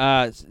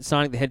remember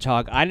Sonic the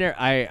Hedgehog.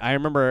 I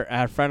remember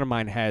a friend of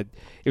mine had.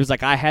 It was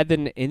like I had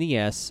the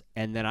NES,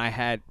 and then I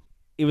had.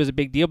 It was a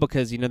big deal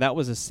because that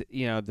was the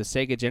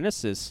Sega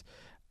Genesis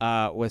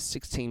was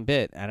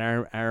 16-bit,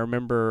 and I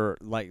remember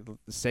like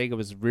Sega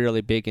was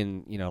really big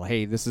in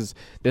hey, this is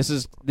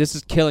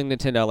killing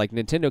Nintendo. Like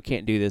Nintendo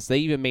can't do this. They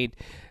even made.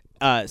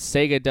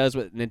 Sega does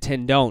what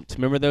Nintendo don't.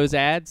 Remember those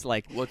ads?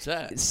 Like what's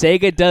that?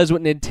 Sega does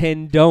what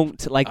Nintendo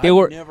don't. Like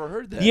I've never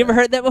heard that. You ever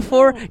heard that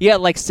before? No. Yeah,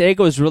 like Sega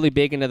was really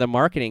big into the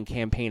marketing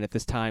campaign at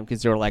this time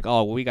because they were like,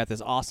 "Oh, well, we got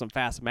this awesome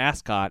fast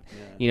mascot.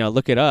 Yeah.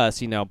 Look at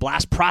us.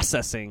 Blast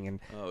processing and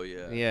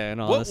and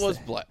all this. What was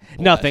blast?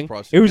 Nothing.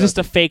 Processing? It was just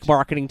a fake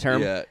marketing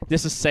term. Yeah.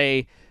 Just to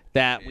say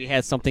that we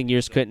had something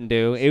yours couldn't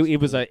do.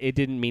 It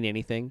didn't mean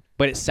anything,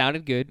 but it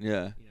sounded good.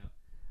 Yeah.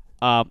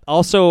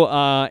 Also,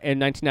 in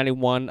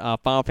 1991,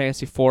 Final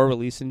Fantasy IV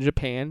released in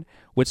Japan,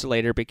 which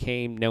later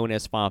became known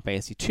as Final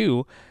Fantasy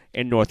II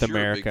in North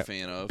America. Big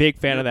fan of. Big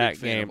fan of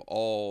that game. Of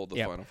all the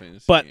Final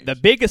Fantasy But games. the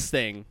biggest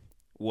thing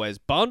was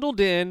bundled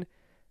in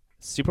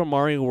Super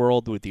Mario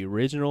World with the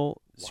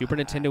original Super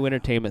Nintendo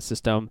Entertainment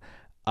System.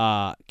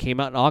 Came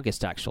out in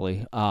August,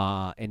 actually,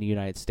 in the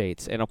United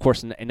States. And, of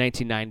course, in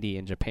 1990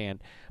 in Japan.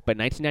 But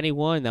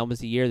 1991, that was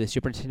the year the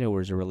Super Nintendo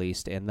was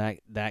released. And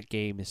that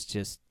game is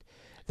just...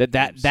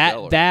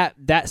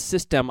 That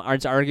system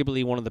is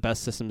arguably one of the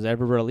best systems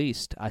ever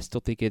released. I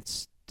still think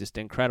it's just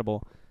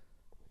incredible.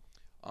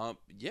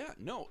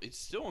 It's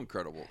still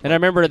incredible. And I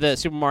remember the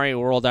Super Mario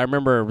World. I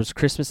remember it was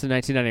Christmas in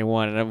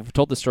 1991, and I've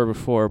told the story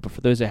before, but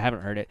for those that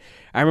haven't heard it,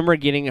 I remember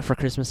getting it for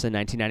Christmas in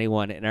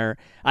 1991, and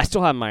I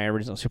still have my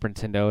original Super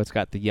Nintendo. It's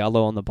got the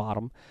yellow on the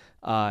bottom.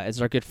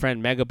 As our good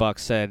friend Megabuck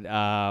said,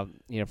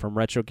 from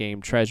Retro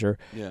Game Treasure,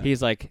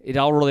 he's like, it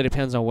all really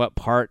depends on what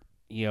part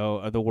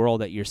of the world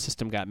that your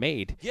system got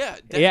made.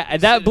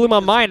 And that blew my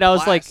mind. I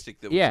was like,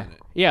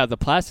 the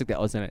plastic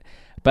that was in it.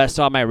 But I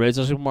saw my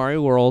original Super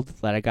Mario World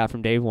that I got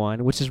from day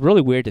one, which is really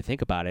weird to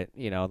think about it.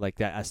 Like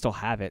that, I still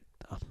have it.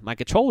 My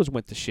controllers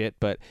went to shit,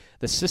 but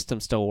the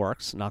system still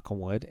works, knock on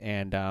wood,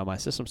 and my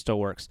system still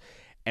works.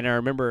 And I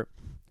remember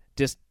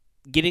just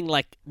getting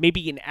like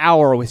maybe an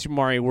hour with Super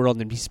Mario World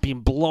and just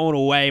being blown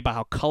away by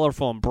how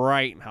colorful and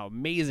bright and how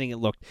amazing it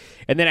looked.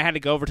 And then I had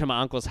to go over to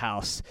my uncle's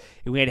house,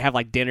 and we had to have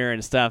like dinner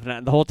and stuff.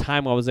 And the whole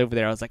time I was over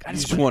there, I was like, I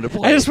just want to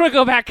play. I just want to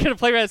go back and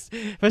play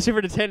my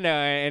Super Nintendo.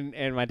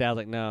 And my dad's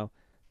like, No,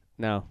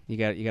 you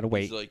gotta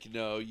wait. He's like,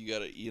 no, you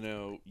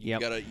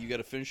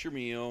gotta finish your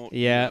meal.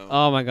 Yeah.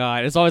 Oh my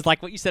God, it's always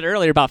like what you said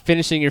earlier about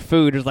finishing your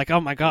food. It's like, oh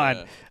my God,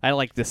 yeah. I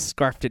like this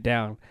scarfed it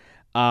down.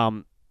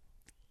 And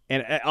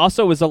it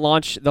also was the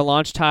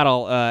launch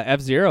title.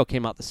 F-Zero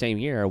came out the same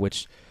year,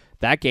 which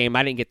that game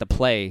I didn't get to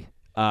play.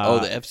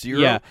 The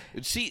F-Zero. Yeah.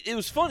 See, it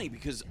was funny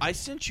because I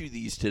sent you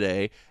these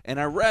today and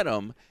I read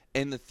them,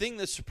 and the thing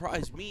that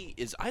surprised me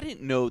is I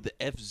didn't know the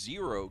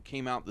F-Zero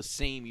came out the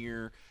same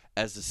year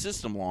as the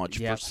system launch.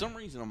 Yep. For some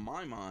reason in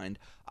my mind,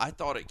 I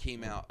thought it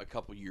came out a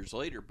couple years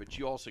later, but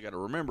you also got to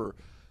remember,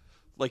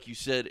 like you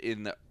said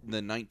in the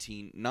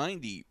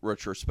 1990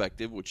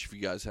 retrospective, which if you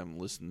guys haven't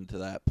listened to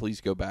that, please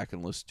go back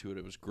and listen to it.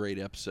 It was a great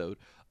episode.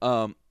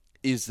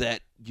 Is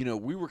that,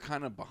 we were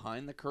kind of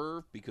behind the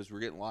curve because we're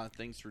getting a lot of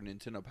things through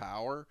Nintendo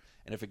Power,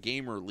 and if a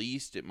game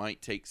released, it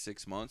might take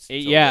 6 months.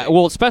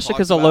 Especially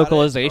because of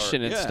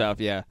localization and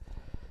stuff, yeah.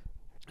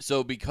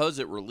 So because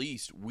it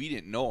released, we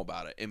didn't know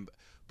about it. And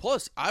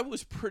plus, I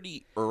was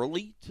pretty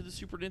early to the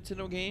Super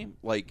Nintendo game.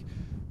 Like,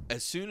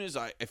 as soon as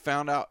I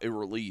found out it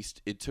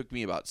released, it took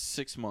me about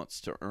 6 months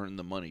to earn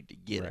the money to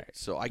get it.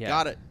 So I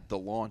got it the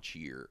launch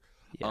year.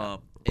 Yeah.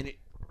 And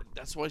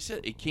that's why I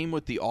said it came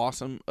with the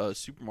awesome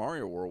Super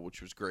Mario World,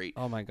 which was great.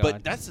 Oh, my God.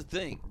 But that's the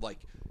thing. Like,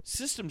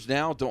 systems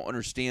now don't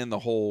understand the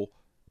whole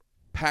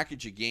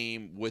package a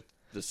game with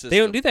the system. They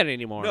don't do that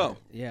anymore. No.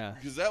 Yeah.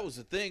 Because that was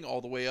the thing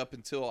all the way up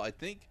until, I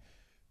think,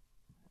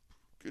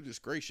 goodness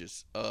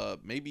gracious,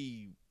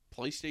 maybe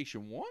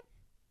PlayStation 1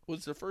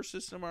 was the first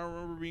system I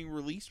remember being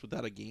released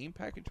without a game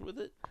package with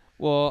it.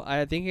 Well,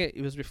 I think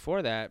it was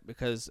before that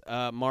because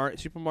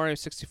Super Mario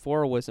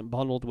 64 wasn't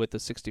bundled with the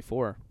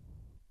 64.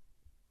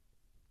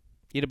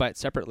 You had to buy it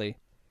separately.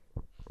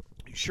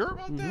 You sure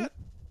about that?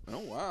 Oh,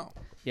 wow.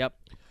 Yep.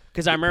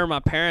 Because I remember my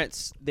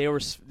parents, they were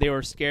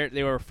scared,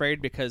 they were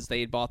afraid because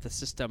they had bought the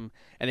system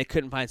and they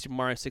couldn't find Super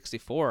Mario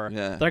 64.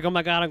 Yeah. They're like, oh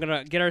my God, I'm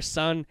going to get our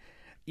son,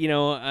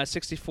 a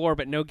 64,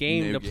 but no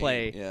game to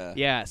play.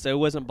 Yeah. So it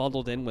wasn't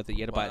bundled in with it.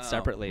 You had to buy it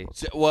separately.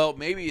 So, well,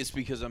 maybe it's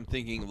because I'm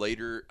thinking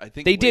later. I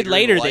think they did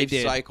later. In the they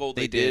did. Cycle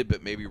they did,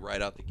 but maybe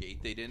right out the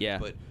gate they didn't. Yeah.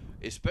 But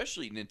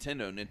especially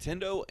Nintendo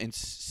and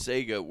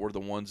Sega were the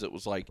ones that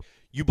was like,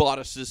 you bought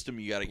a system,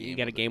 you got a game. You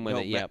got a game with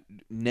it. Yep.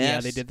 NES, yeah,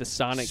 they did the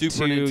Sonic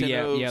Super 2.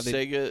 Nintendo,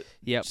 Sega.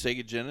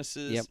 Sega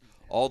Genesis. Yep.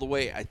 All the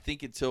way, I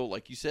think until,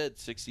 like you said,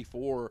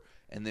 64.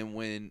 And then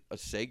when a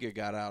Sega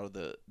got out of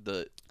the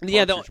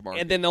cartridge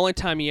market. And then the only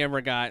time you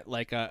ever got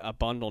like a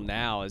bundle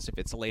now is if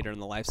it's later in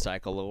the life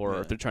cycle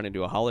or if they're trying to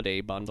do a holiday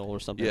bundle or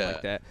something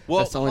like that. Well,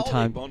 that's the only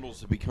time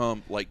bundles have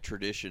become like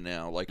tradition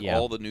now. Like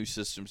all the new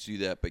systems do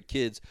that. But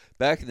kids,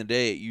 back in the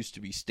day, it used to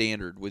be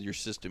standard with your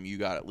system. You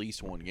got at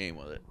least one game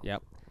with it.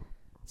 Yep.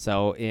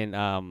 So in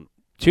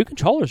 2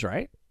 controllers,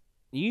 right?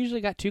 You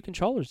usually got 2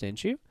 controllers,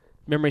 didn't you?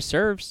 Memory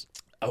serves.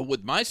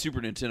 With my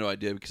Super Nintendo, I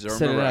did because I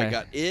remember I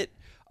got it.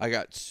 I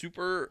got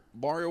Super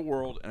Mario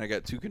World, and I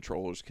got 2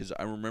 controllers because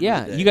I remember.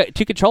 Yeah, you got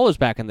 2 controllers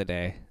back in the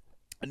day.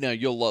 Now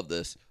you'll love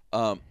this.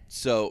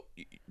 So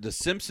the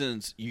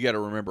Simpsons, you got to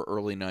remember,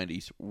 early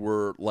 '90s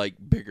were like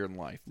bigger than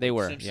life. They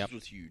were. Simpsons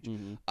was huge.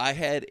 Mm-hmm. I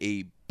had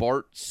a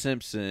Bart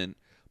Simpson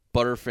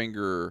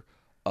Butterfinger,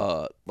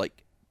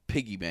 like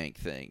piggy bank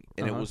thing,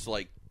 and it was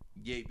like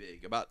yay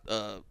big. About I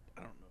don't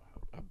know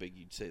how big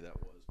you'd say that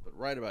was, but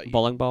right about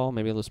bowling ball,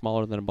 maybe a little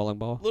smaller than a bowling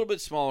ball. A little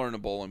bit smaller than a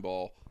bowling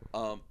ball.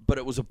 But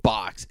it was a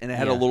box, and it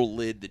had a little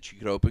lid that you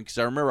could open. Because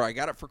I remember I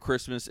got it for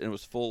Christmas, and it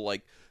was full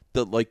like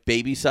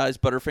baby-sized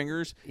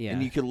Butterfingers. Yeah.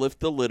 And you could lift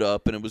the lid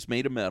up, and it was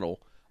made of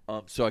metal.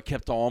 So I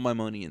kept all my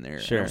money in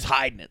there. Sure. And I was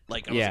hiding it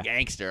like I was a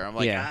gangster. I'm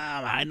like,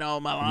 I know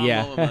my mom.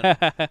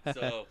 Yeah.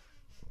 So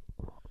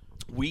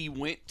we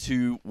went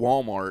to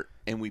Walmart,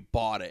 and we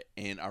bought it.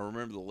 And I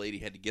remember the lady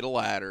had to get a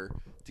ladder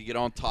to get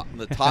on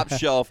the top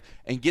shelf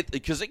and get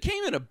because it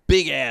came in a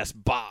big ass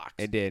box.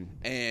 It did.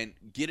 And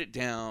get it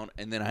down,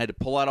 and then I had to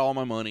pull out all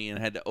my money and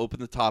I had to open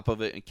the top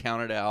of it and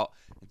count it out.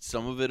 And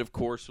some of it, of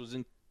course, was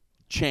in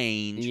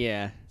change.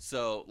 Yeah.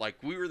 So like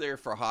we were there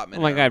for a hot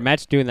minute. Oh my God!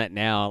 Imagine doing that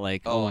now.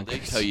 Like, they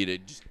tell you to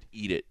just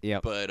eat it.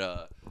 Yep. But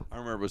I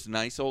remember it was a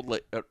nice old,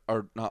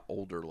 or not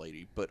older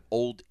lady, but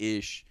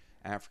old-ish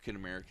African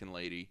American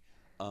lady,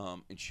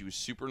 and she was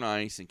super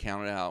nice and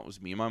counted out. It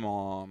was me and my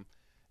mom,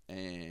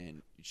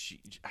 and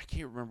I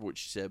can't remember what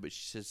she said, but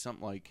she said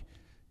something like,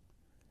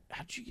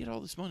 "How'd you get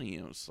all this money?"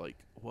 And it was like,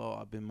 "Well,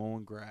 I've been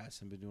mowing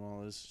grass and been doing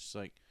all this." She's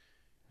like,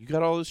 "You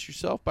got all this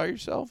yourself by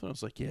yourself?" And I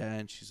was like, "Yeah."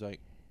 And she's like,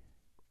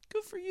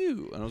 "Good for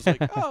you." And I was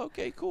like, "Oh,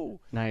 okay,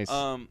 cool." Nice.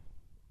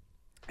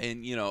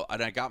 And,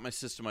 and I got my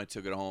system. I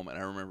took it home. And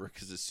I remember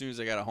because as soon as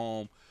I got it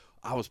home,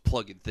 I was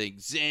plugging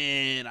things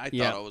in. I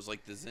thought I was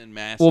like the Zen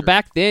master. Well,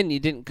 back then, you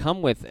didn't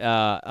come with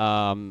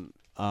RCA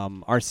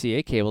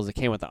cables. It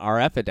came with the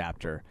RF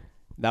adapter.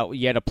 That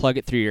you had to plug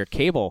it through your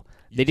cable.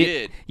 You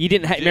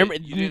didn't remember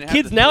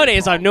kids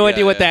nowadays have no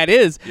idea what that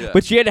is. Yeah.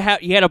 But you had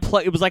to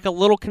plug. It was like a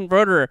little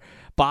converter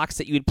box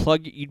that you would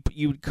plug. You'd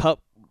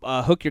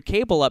hook your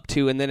cable up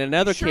to, and then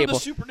another cable. The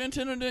Super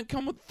Nintendo didn't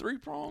come with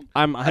 3-prong?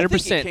 I'm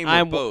 100%.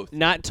 I'm both.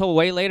 Not until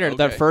way later. Okay.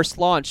 The first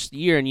launch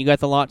year, and you got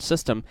the launch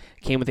system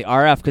came with the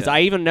RF. Because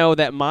I even know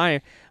that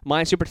my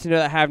Super Nintendo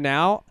that I have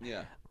now,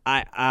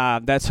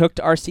 that's hooked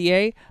to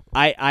RCA.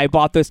 I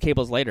bought those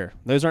cables later.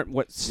 Those aren't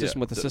what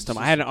system with the system.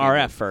 I had an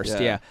RF first.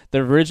 Yeah. The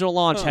original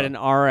launch had an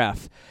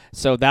RF,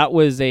 so that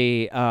was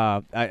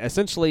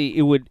essentially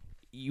it would.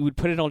 You would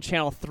put it on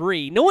channel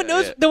 3. No one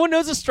knows. Yeah. No one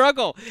knows the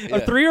struggle. Or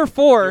 3 or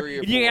 4.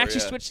 You actually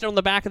switched it on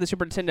the back of the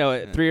Super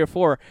Nintendo at 3 or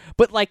 4.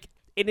 But like,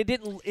 and it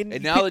didn't.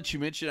 And now that you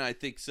mention it, I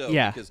think so.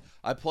 Yeah. Because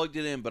I plugged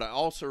it in, but I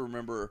also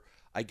remember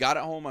I got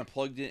it home. I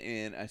plugged it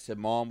in. I said,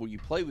 "Mom, will you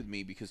play with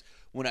me?" Because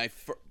when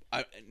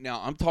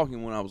now I'm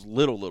talking when I was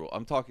little.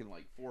 I'm talking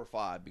like 4 or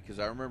 5. Because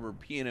I remember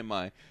peeing in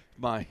my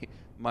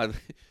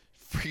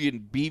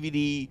freaking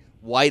BVD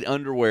white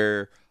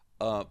underwear,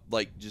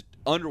 like just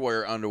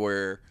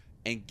underwear.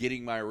 And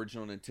getting my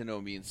original Nintendo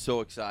and being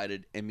so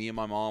excited. And me and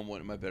my mom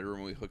went in my bedroom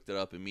and we hooked it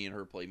up. And me and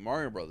her played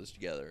Mario Brothers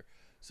together.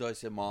 So I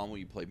said, "Mom, will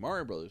you play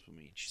Mario Brothers with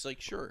me?" And she's like,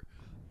 "Sure."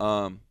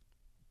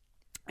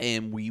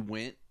 And we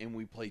went and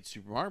we played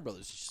Super Mario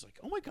Brothers. And she's like,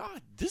 "Oh my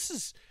God, this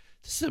is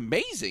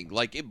amazing!"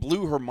 Like it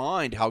blew her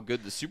mind how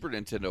good the Super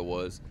Nintendo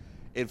was.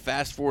 And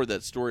fast forward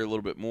that story a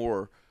little bit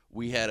more.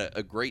 We had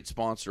a great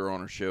sponsor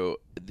on our show,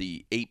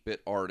 the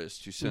 8-Bit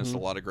Artist, who sent us a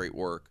lot of great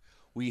work.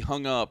 We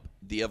hung up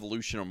the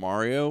Evolution of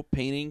Mario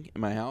painting in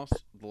my house,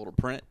 the little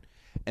print.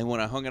 And when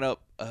I hung it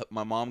up,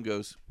 my mom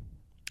goes,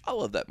 "I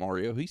love that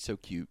Mario. He's so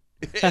cute."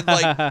 And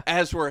like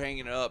as we're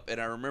hanging it up, and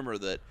I remember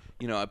that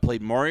I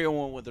played Mario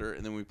 1 with her,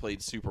 and then we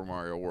played Super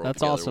Mario World. That's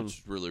together, awesome. Which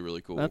is really,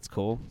 really cool. That's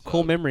cool. So,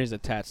 cool memories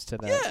attached to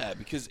that. Yeah,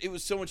 because it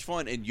was so much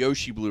fun, and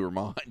Yoshi blew her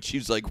mind. She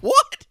was like,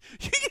 "What?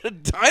 You get a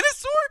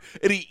dinosaur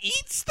and he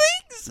eats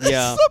things?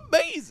 That's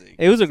amazing."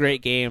 It was a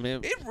great game.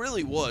 It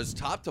really was,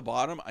 top to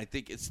bottom. I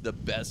think it's the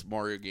best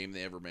Mario game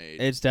they ever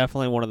made. It's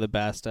definitely one of the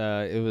best.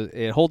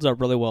 It holds up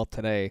really well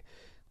today,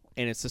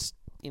 and it's just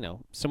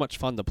so much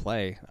fun to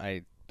play.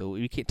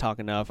 We can't talk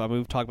enough.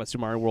 We've talked about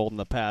Super Mario World in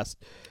the past.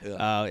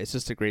 Yeah. It's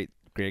just a great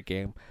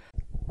game.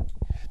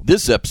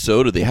 This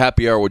episode of the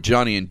Happy Hour with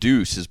Johnny and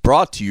Deuce is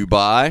brought to you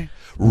by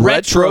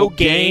Retro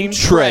Game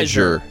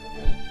Treasure.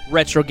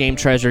 Retro Game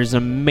Treasure is an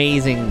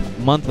amazing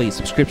monthly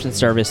subscription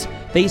service.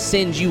 They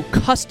send you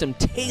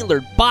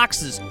custom-tailored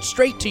boxes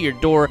straight to your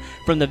door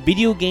from the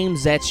video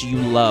games that you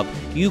love.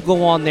 You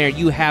go on there,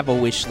 you have a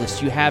wish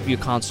list, you have your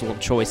console of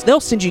choice.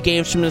 They'll send you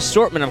games from an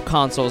assortment of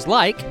consoles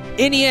like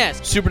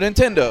NES, Super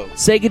Nintendo,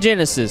 Sega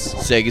Genesis,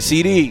 Sega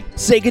CD,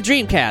 Sega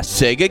Dreamcast,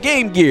 Sega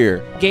Game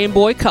Gear, Game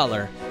Boy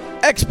Color,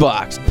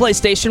 Xbox,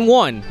 PlayStation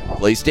 1,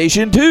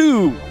 PlayStation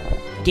 2,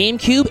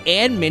 GameCube,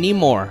 and many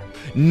more.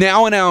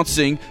 Now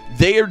announcing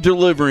they are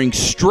delivering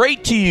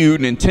straight to you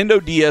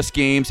Nintendo DS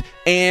games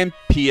and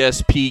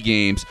PSP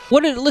games.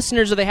 What do the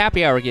listeners of the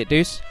Happy Hour get,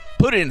 Deuce?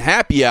 Put in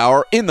Happy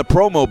Hour in the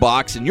promo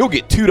box and you'll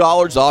get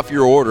 $2 off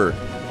your order.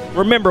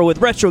 Remember, with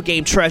Retro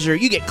Game Treasure,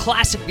 you get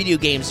classic video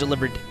games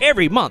delivered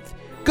every month.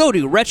 Go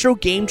to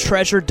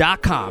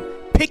RetroGameTreasure.com.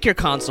 Pick your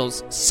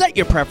consoles, set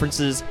your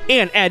preferences,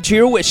 and add to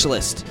your wish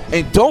list.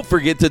 And don't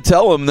forget to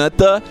tell them that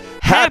the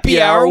Happy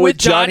Hour with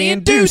Johnny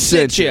and Deuce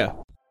sent you.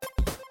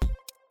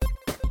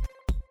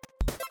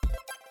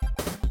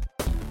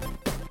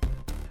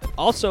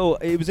 Also,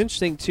 it was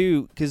interesting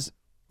too because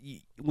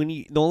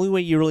the only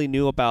way you really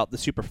knew about the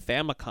Super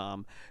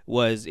Famicom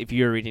was if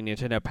you were reading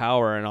Nintendo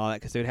Power and all that,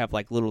 because they would have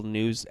like little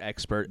news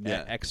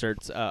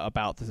excerpts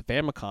about the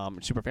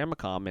Super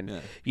Famicom,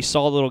 and you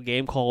saw a little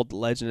game called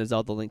Legend of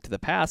Zelda: Link to the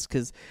Past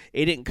because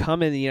it didn't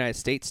come in the United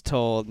States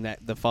till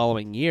the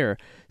following year.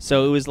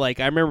 So it was like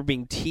I remember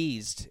being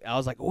teased. I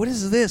was like, "What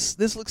is this?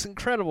 This looks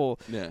incredible!"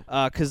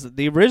 Because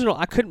the original,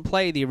 I couldn't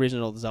play the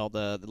original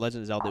Zelda, the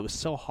Legend of Zelda. It was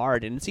so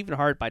hard, and it's even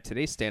hard by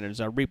today's standards.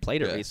 I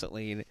replayed it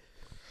recently. And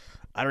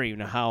I don't even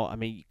know how. I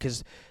mean,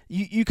 because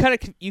you kind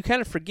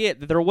of forget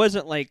that there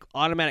wasn't like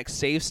automatic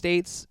save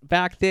states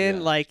back then.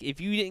 Yeah. Like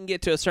if you didn't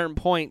get to a certain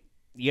point,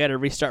 you had to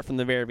restart from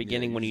the very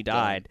beginning when you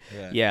died.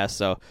 Yeah,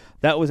 so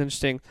that was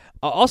interesting.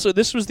 Also,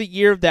 this was the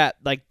year that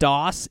like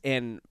DOS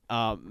and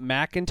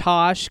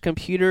Macintosh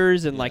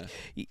computers and like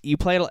you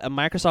played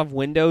Microsoft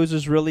Windows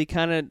was really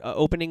kind of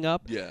opening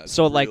up. Yeah.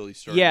 So like really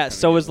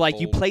so it was like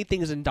you played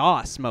things in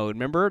DOS mode.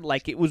 Remember,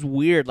 like it was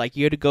weird. Like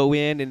you had to go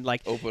in and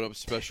like open up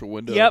special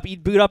window. Yep,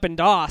 you'd boot up in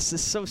DOS.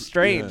 It's so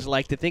strange.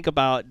 Like to think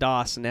about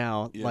DOS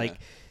now. Yeah. Like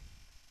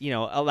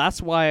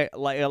that's why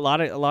like a lot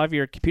of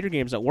your computer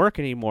games don't work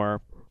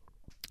anymore.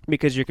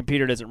 Because your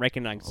computer doesn't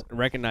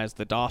recognize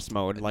the DOS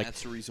mode. And like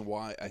that's the reason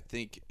why I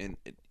think,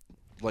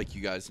 like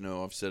you guys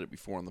know, I've said it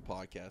before on the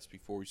podcast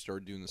before we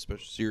started doing the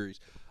special series.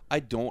 I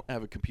don't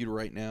have a computer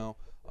right now,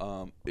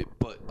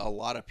 but a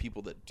lot of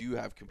people that do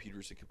have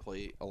computers that can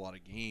play a lot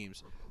of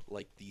games,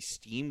 like these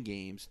Steam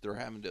games, they're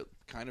having to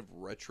kind of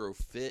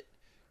retrofit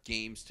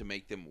games to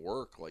make them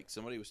work. Like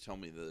somebody was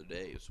telling me the other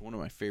day, it was one of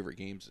my favorite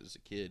games as a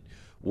kid,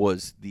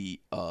 was the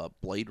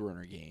Blade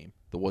Runner game.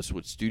 The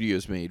Westwood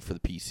Studios made for the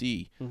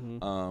PC.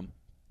 Mm-hmm.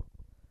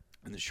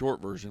 And the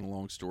short version,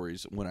 long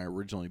stories, when I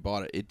originally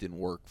bought it didn't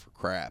work for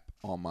crap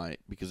on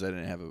because I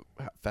didn't have a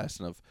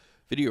fast enough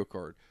video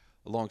card.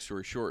 A long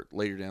story short,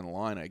 later down the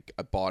line,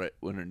 I bought it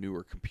on a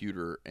newer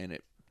computer and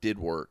it did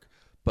work.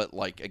 But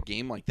like a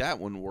game like that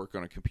wouldn't work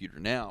on a computer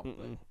now.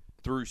 But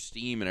through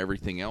Steam and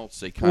everything else,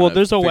 they kind of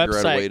there's a figure out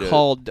website way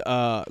called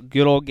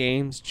Good Old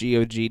Games,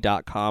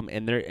 GOG.com,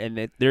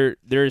 and they're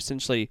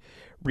essentially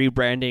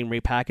rebranding,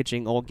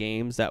 repackaging old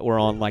games that were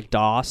on like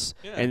DOS,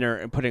 and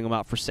they're putting them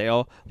out for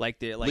sale,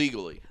 like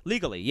legally,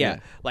 yeah.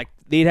 Like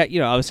they'd have,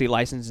 obviously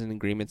licensing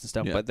agreements and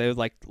stuff, but they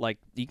like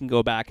you can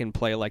go back and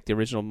play like the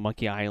original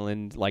Monkey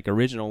Island, like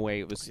original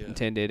way it was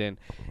intended, and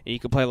you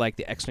can play like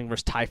the X-Wing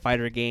vs TIE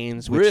Fighter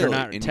games, which are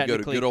not and technically. You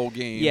go to Good Old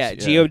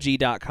Games,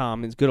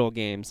 GOG.com is Good Old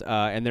Games,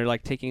 and they're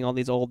like taking all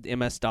these old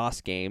MS-DOS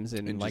games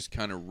and like just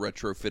kind of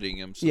retrofitting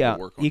them so they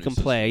work on you can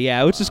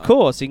play, which is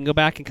cool. So you can go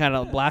back and kind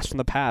of blast from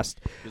the past.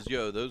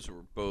 Because those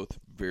were both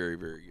very,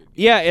 very good games.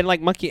 Yeah, and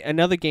like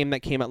another game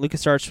that came out,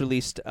 LucasArts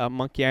released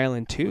Monkey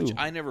Island 2. Which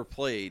I never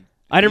played.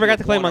 I never got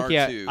to play Monkey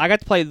Island. I got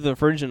to play the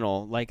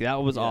original. Like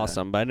that was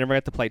awesome, but I never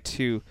got to play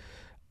 2.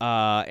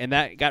 And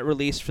that got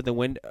released for the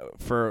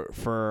for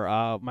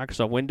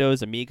Microsoft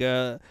Windows,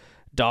 Amiga,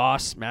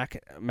 DOS,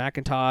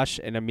 Macintosh,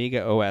 and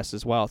Amiga OS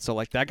as well. So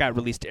like that got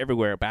released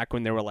everywhere back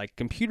when they were like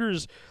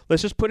computers.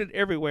 Let's just put it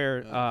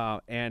everywhere.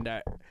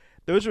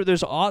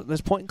 There's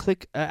point and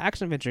click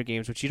action adventure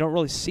games which you don't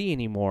really see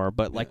anymore,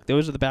 but like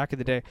those are the back of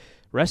the day.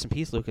 Rest in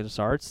peace,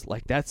 LucasArts.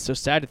 Like that's so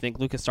sad to think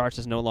LucasArts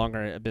is no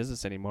longer a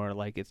business anymore.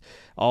 Like it's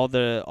all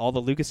the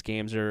Lucas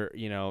games are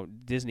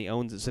Disney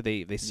owns it, so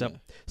they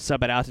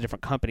sub it out to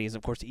different companies.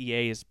 Of course,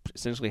 EA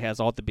essentially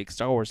has all the big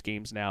Star Wars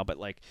games now. But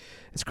like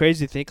it's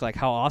crazy to think like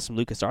how awesome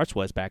LucasArts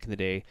was back in the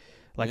day.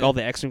 Like all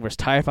the X-Wing vs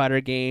TIE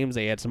Fighter games,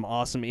 they had some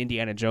awesome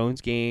Indiana Jones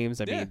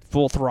games. I mean,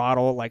 Full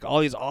Throttle, like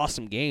all these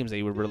awesome games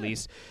they would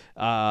release.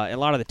 And a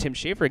lot of the Tim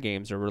Schafer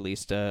games are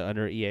released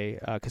under EA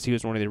because he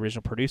was one of the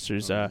original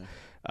producers over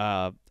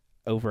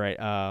at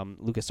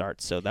LucasArts.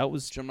 So that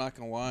was. Which I'm not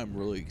gonna lie, I'm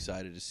really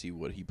excited to see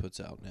what he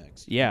puts out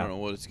next. Yeah, I don't know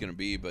what it's gonna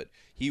be, but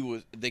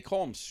they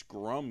call them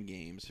Scrum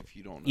games if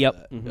you don't know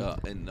that.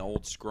 Mm-hmm. In the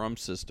old Scrum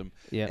system.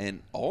 Yeah,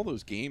 and all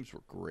those games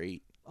were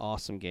great.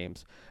 Awesome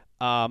games.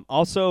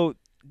 Also.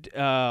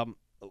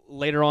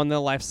 Later on in the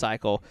life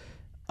cycle,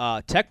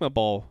 Tecmo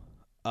Bowl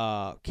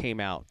came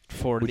out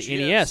for Which the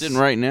NES. Sitting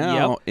right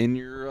now in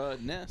your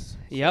NES.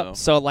 Yep.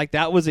 So like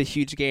that was a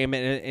huge game,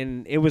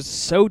 and it was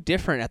so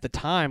different at the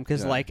time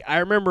because like I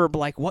remember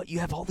like you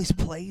have all these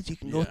plays you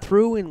can go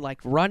through and like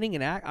running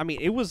and act. I mean,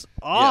 it was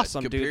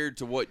awesome, compared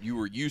to what you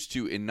were used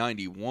to in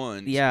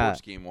 '91,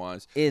 sports game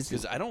wise.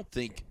 Because I don't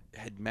think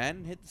had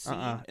Madden hit the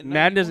scene.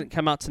 Madden doesn't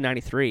come out to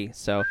 '93,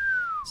 so.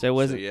 So it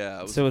wasn't.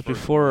 So it was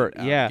before.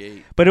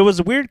 But it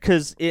was weird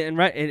because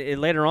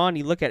later on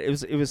you look at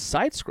it was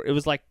side scroll. It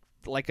was like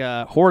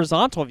a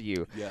horizontal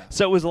view. Yeah.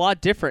 So it was a lot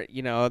different,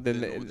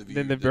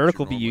 than the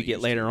vertical view you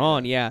get later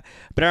on. Yeah.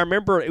 But I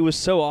remember it was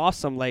so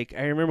awesome. Like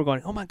I remember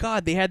going, oh my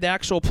god, they had the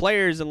actual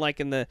players and like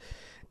in the.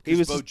 It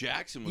was Bo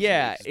Jackson. Bo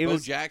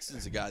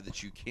Jackson's a guy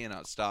that you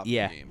cannot stop.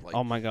 Yeah. In the game. Like,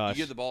 oh my gosh.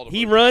 You get the ball to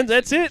he Bo runs.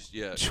 Jackson,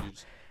 That's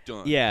it.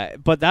 Done. Yeah,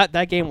 but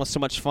that game was so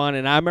much fun,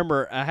 and I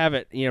remember I have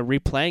it,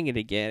 replaying it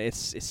again. It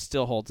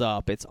still holds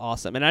up. It's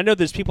awesome, and I know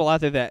there's people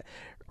out there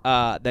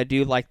that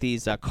do like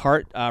these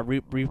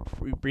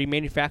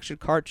remanufactured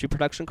carts,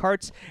 reproduction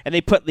carts, and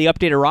they put the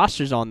updated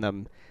rosters on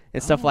them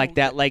and stuff like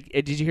that. Like,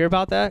 did you hear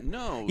about that?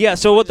 No. Yeah.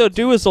 So what they'll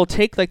do is they'll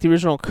take like the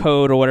original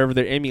code or whatever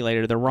their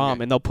emulator, the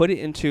ROM, and they'll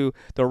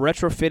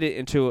retrofit it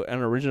into an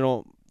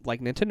original. Like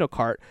Nintendo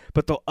cart,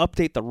 but they'll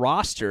update the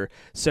roster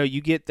so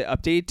you get the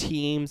updated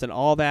teams and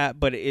all that,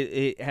 but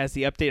it has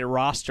the updated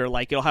roster,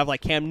 like it'll have like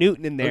Cam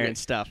Newton in there and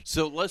stuff.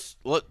 So let's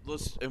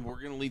and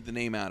we're gonna leave the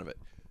name out of it.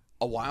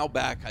 A while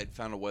back I'd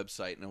found a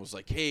website and I was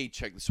like, hey,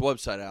 check this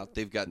website out.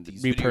 They've got these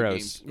video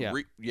games.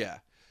 Yeah.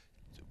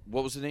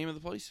 What was the name of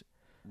the place?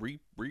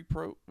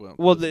 repro.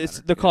 Well,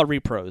 doesn't they're matter. called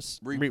repros.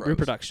 Repros.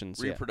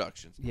 Reproductions. Yeah.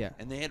 Reproductions. Yeah.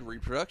 And they had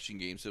reproduction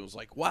games. It was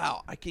like,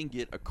 wow, I can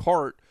get a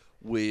cart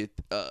with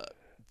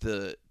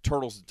the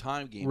Turtles in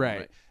Time game, Right.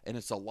 on it, and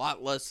it's a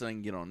lot less than I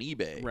can get on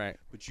eBay. Right.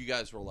 But you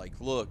guys were like,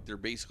 look, they're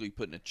basically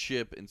putting a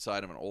chip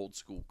inside of an old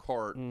school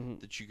cart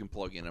that you can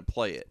plug in and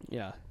play it.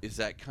 Yeah. Is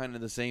that kind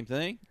of the same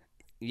thing?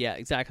 Yeah,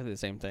 exactly the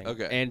same thing.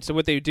 Okay. And so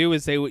what they would do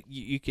is they would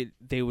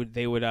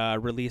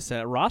release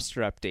a roster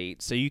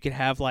update, so you could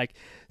have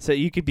so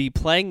you could be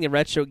playing the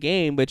retro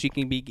game, but you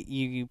can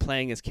be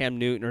playing as Cam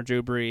Newton or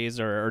Drew Brees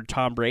or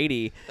Tom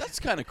Brady. That's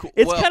kind of cool.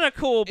 It's kind of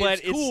cool, but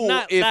it's cool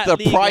not if not the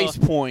legal. price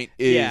point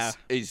is Yeah.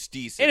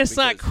 decent, And it's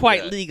not because,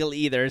 quite yeah. legal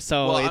either.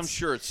 So Well, it's, I'm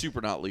sure it's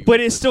super not legal, but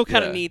it's still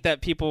kind of yeah. neat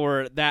that people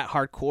were that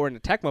hardcore in the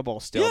Tecmo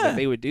Bowl still Yeah. that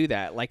they would do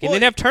that. And Well,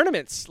 they'd have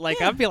tournaments. yeah.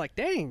 I'd be like,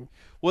 dang.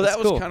 Well, that's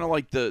that was cool. kind of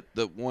like the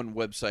one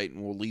website,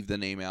 and we'll leave the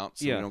name out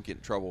so Yeah. we don't get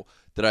in trouble,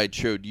 that I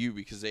showed you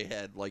because they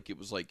had it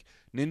was like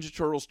Ninja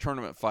Turtles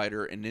Tournament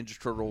Fighter and Ninja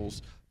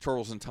Turtles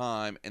in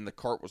Time, and the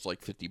cart was like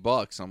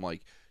 $50. I'm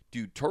like,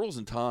 dude, Turtles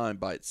in Time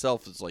by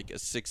itself is like a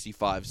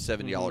 $65,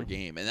 $70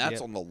 game, and that's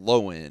Yep. on the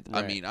low end.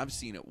 I Right. mean, I've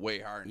seen it way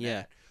higher than Yeah.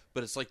 that.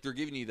 But it's like they're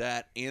giving you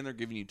that, and they're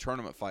giving you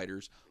Tournament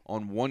Fighters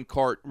on one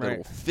cart that Right.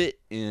 will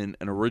fit in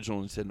an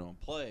original Nintendo and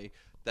play.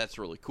 That's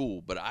really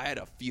cool. But I had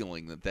a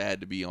feeling that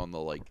had to be on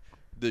the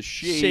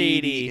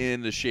shady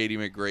end of Shady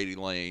McGrady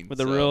Lane. With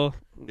a real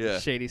yeah.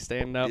 shady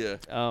stand up.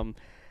 Yeah.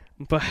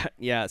 But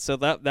yeah, so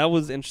that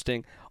was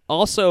interesting.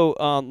 Also,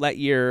 that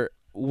year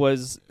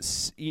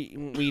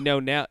we know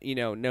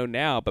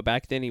now, but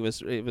back then it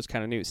was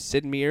kind of new.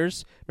 Sid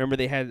Meier's, remember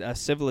they had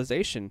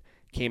Civilization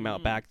came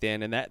out back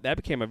then, and that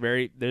became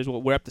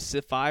we're up to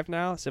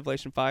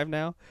Civilization 5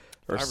 now.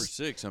 5 or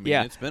 6. I mean,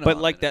 yeah, it's been but a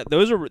like minute.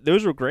 that,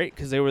 those were great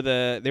because they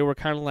were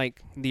kind of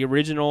like the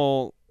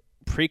original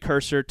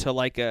precursor to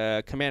like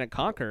a Command and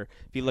Conquer,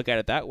 if you look at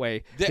it that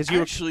way.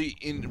 Actually,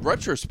 in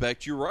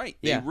retrospect, you're right.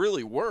 They Yeah.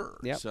 really were.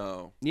 Yep.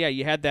 So Yeah,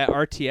 you had that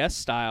RTS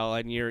style,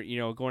 and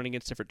you're going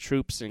against different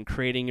troops and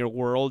creating your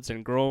worlds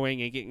and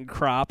growing and getting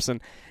crops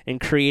and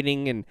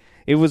creating, and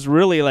it was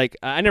really like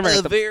I never a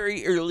got to,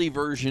 very early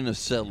version of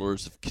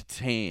Settlers of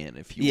Catan,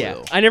 if you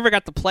will. I never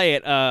got to play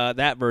it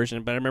that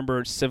version, but I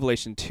remember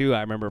Civilization 2.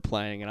 I remember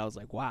playing, and I was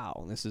like,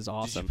 wow, this is Did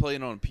awesome. you play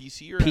it on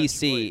PC or how'd you play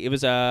PC. it? It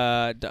was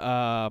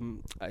a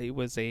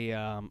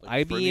Like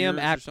IBM Frenemies or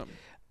app. something?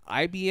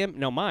 IBM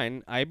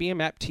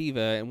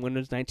Aptiva in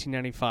Windows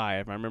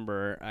 1995. I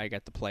remember I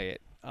got to play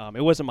it.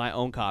 It wasn't my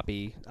own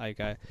copy.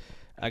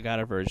 I got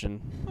a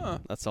version. Huh.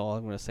 That's all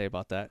I'm going to say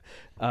about that.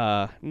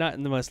 Not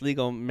in the most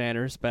legal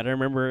manners, but I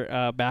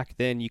remember back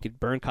then you could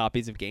burn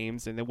copies of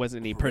games, and there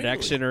wasn't any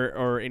production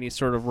or any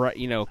sort of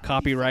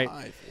copyright.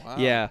 95. Wow.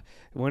 Yeah,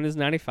 Windows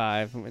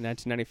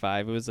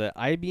 1995. It was a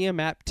IBM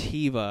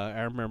Aptiva.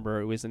 I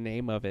remember it was the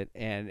name of it,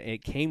 and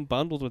it came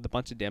bundled with a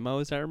bunch of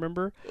demos. I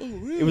remember. Oh,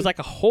 really? It was like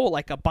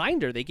a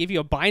binder. They give you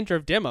a binder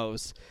of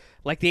demos,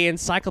 like the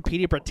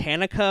Encyclopedia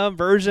Britannica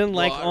version,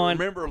 Well, on I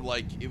remember it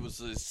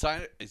was say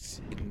it. I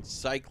can't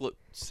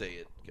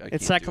do it.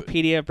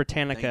 Encyclopedia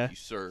Britannica. Thank you,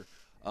 sir.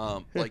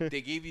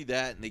 They gave you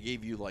that, and they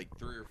gave you like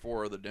 3 or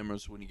 4 other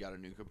demos when you got a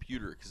new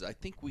computer. Because I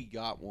think we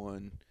got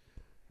one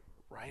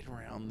right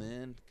around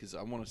then. Because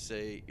I want to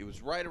say it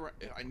was right around.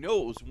 I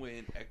know it was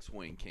when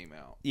X-Wing came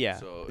out. Yeah.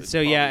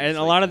 So Yeah, and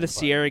a lot of the 95,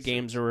 Sierra 96.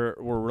 games were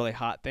really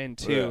hot then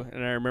too. Yeah.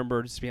 And I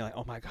remember just being like,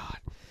 oh my god.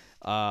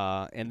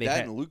 And they That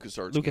had and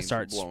LucasArts games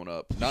LucasArts were blown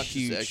up. Not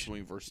huge. just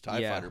X-Wing versus TIE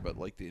Yeah. Fighter, but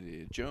like the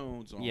Indiana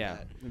Jones and all Yeah,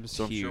 that. it was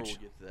so I'm sure huge. we'll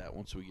get to that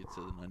once we get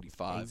to the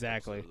 95.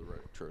 Exactly. episode of the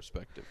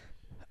retrospective.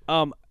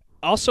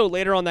 Also,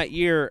 later on that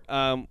year,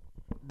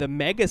 the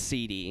Mega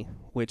CD,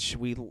 which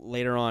we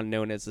later on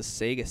known as the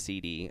Sega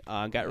CD,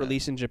 got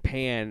released in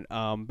Japan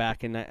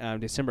back in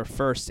December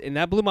 1st. And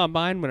that blew my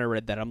mind when I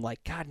read that. I'm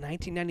like, God,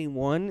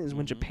 1991 is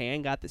when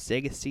Japan got the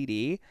Sega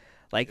CD?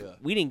 Like,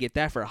 we didn't get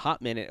that for a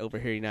hot minute over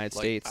here in the United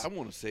States. I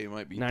want to say it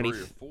might be 90,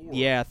 3 or 4.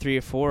 Yeah, 3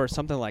 or 4 or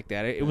something like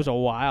that. It was a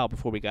while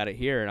before we got it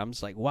here, and I'm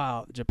just like,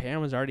 wow, Japan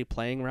was already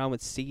playing around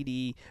with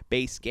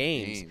CD-based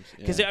games.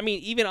 Because yeah. I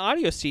mean, even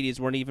audio CDs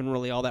weren't even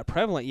really all that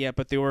prevalent yet,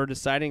 but they were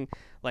deciding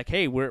like,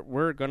 hey,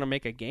 we're gonna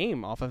make a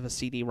game off of a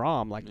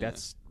CD-ROM. Like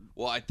that's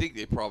Well, I think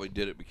they probably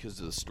did it because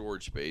of the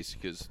storage space.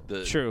 Because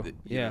True, you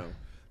yeah. know,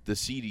 the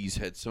CDs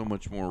had so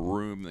much more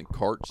room than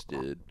carts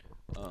did.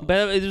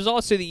 But it was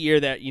also the year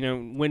that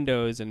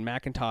Windows and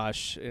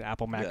Macintosh,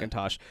 Apple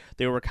Macintosh,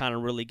 they were kind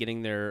of really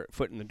getting their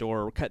foot in the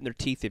door, or cutting their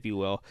teeth, if you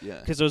will. Yeah.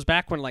 Because it was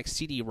back when like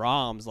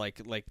CD-ROMs,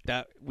 like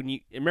that. When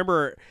you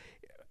remember,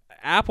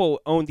 Apple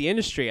owned the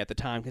industry at the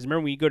time. Because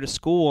remember when you go to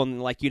school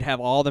and like you'd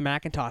have all the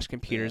Macintosh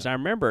computers. I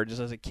remember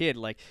just as a kid,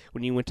 like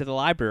when you went to the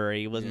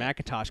library, it was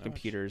Macintosh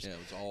computers. Yeah, it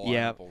was all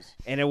Apples.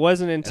 And it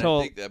wasn't And until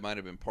I think that might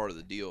have been part of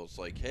the deal. It's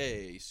like,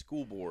 hey,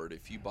 school board,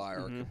 if you buy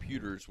our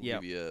computers,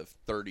 we'll give you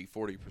a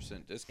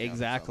 30-40% discount.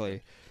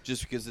 Exactly.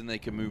 Just because then they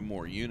can move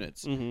more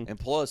units. Mhm. And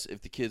plus,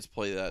 if the kids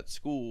play that at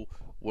school,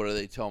 what do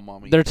they tell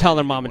mom and They're dad?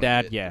 telling We mom and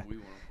wanna dad, get- yeah. we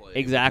wanna play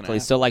Exactly.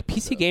 with an So like Apple.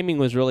 PC gaming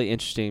was really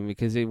interesting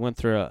because it went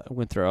through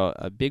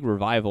a big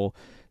revival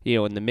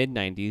in the mid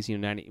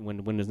 90s,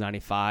 when Windows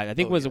 95, I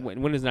think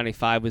Windows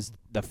 95 was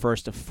the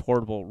first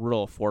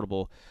real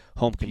affordable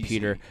home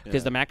computer,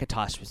 because the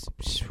Macintosh was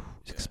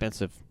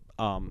expensive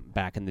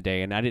back in the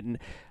day, and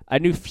I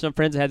knew some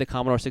friends that had the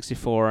Commodore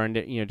 64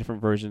 and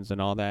different versions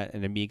and all that,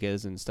 and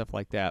Amigas and stuff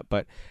like that,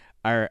 but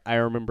I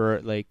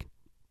remember like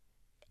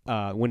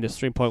Windows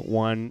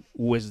 3.1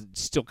 was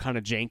still kind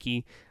of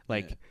janky,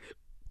 like.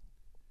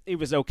 It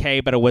was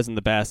okay, but it wasn't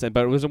the best.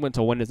 But it wasn't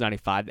until Windows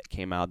 95 that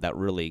came out that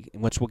really,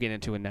 which we'll get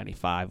into in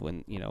 95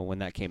 when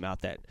that came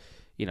out, that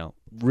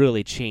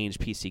really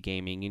changed PC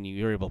gaming, and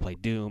you were able to play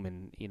Doom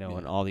and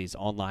and all these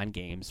online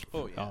games.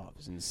 Oh yeah, it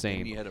was insane.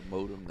 And you had a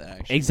modem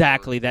that actually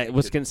exactly worked, that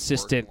was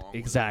consistent.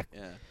 Exactly.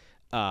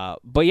 Yeah.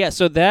 But yeah,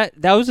 so that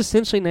was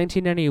essentially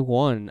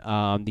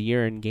 1991, the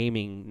year in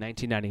gaming,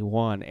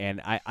 1991,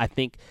 and I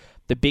think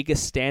the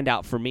biggest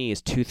standout for me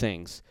is two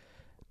things.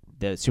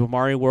 The Super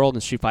Mario World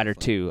and Street Fighter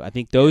 2. I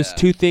think those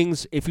two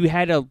things, if you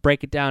had to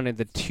break it down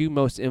into the two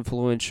most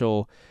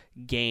influential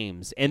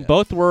games, and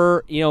both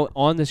were,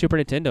 on the Super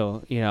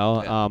Nintendo,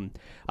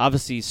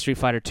 obviously Street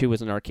Fighter 2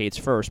 was in arcades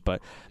first, but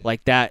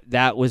like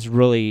that was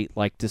really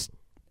like just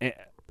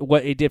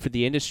what it did for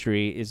the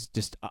industry is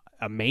just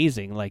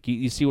amazing. Like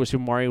you see where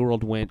Super Mario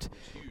World went,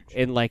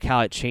 and like how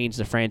it changed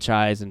the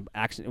franchise and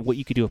what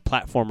you could do with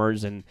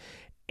platformers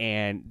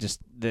and just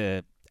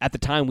at the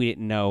time, we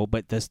didn't know,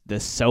 but the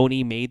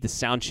Sony made the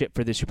sound chip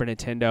for the Super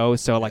Nintendo,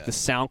 so like the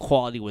sound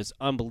quality was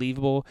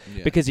unbelievable.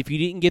 Yeah. Because if you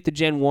didn't get the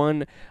Gen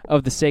 1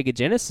 of the Sega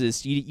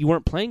Genesis, you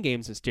weren't playing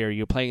games in stereo;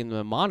 you were playing them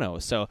in mono.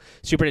 So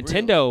Super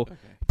Nintendo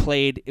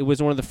played. It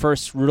was one of the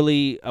first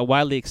really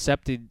widely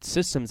accepted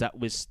systems that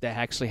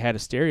actually had a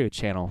stereo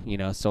channel.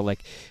 So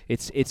like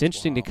it's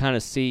interesting to kind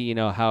of see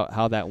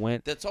how that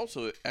went. That's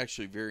also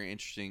actually very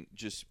interesting,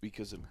 just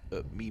because of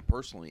me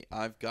personally.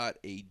 I've got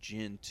a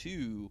Gen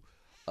 2.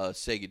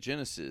 Sega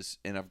Genesis,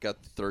 and I've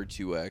got the third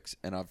 2X,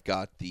 and I've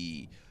got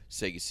the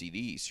Sega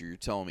CD. So you're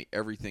telling me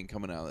everything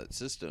coming out of that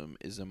system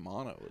is in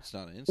mono? It's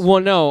not instant.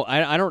 Well, no,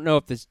 I don't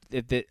know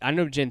I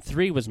know Gen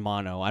 3 was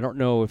mono. I don't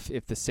know if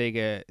the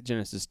Sega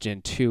Genesis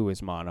Gen 2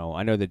 is mono.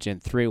 I know the Gen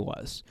 3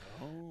 was.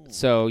 Oh.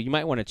 So you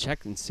might want to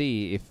check and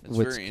see if it's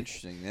very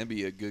interesting. That'd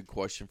be a good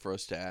question for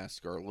us to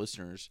ask our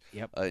listeners.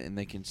 Yep. And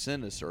they can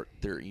send us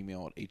their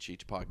email at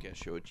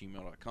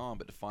hhpodcastshow@gmail.com.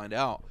 But to find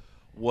out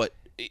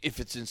if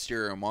it's in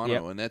stereo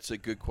mono, and that's a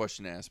good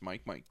question to ask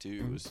Mike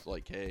too. Mm-hmm. Is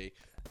like, hey,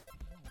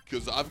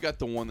 because I've got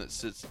the one that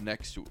sits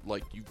next to,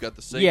 like, you've got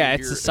the same. Yeah,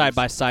 it's the side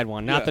by side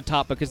one, not the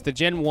top, because the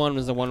Gen 1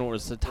 was the one where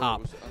was the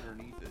top. It was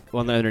underneath it.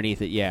 Well,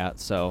 underneath it, yeah.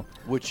 So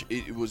which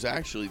it was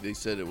actually, they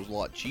said it was a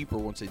lot cheaper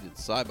once they did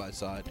the side by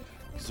side.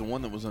 Because the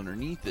one that was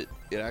underneath it,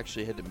 it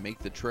actually had to make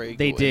the tray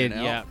go in and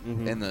out. Yeah.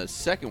 Mm-hmm. And the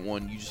second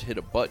one, you just hit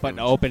a button.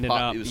 Open it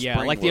up.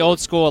 Yeah, like the old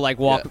school, like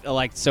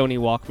Sony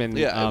Walkman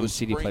it was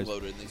CD players.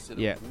 Spring-loaded, and they said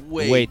it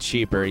was way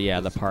cheaper. Yeah,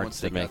 the parts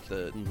they make.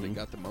 They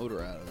got the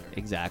motor out of there.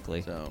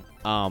 Exactly. So.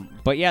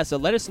 But yeah, so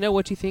let us know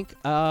what you think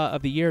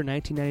of the year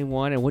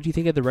 1991, and what do you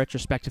think of the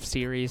retrospective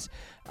series.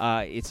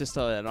 It's just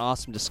an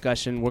awesome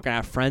discussion. We're gonna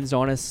have friends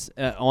on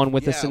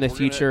with us in the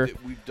future.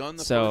 We've done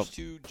the first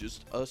two,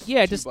 just us.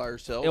 Just by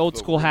ourselves. Old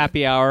school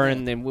happy hour,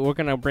 and then we're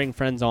gonna bring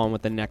friends on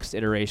with the next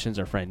iterations.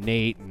 Our friend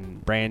Nate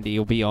and Brandy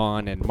will be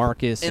on, and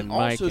Marcus and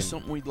Mike. Also,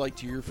 something we'd like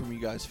to hear from you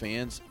guys,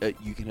 fans.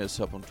 You can hit us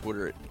up on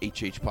Twitter at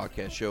HH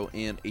Podcast Show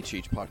and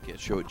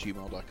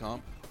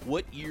hhpodcastshow@gmail.com.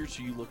 What years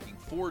are you looking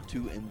forward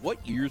to, and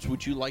what years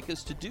would you like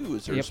us to do?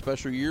 Is there a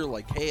special year,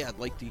 like, hey, I'd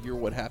like to hear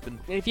what happened?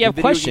 And if you have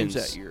questions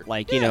that year,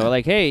 like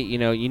like, hey,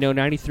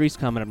 93's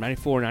coming up,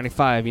 94,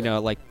 95,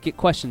 like, get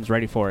questions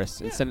ready for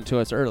us and send it to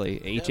us early.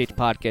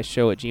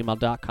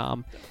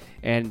 hhpodcastshow@gmail.com,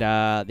 and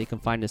they can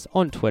find us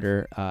on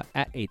Twitter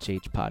at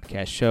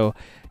hhpodcastshow,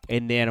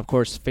 and then of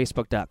course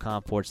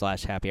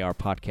facebook.com/Happy Hour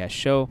Podcast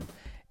Show.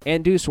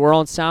 And Deuce, we're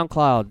on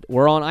SoundCloud,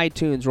 we're on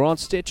iTunes, we're on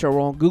Stitcher,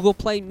 we're on Google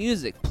Play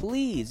Music.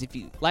 Please, if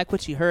you like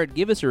what you heard,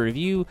 give us a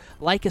review,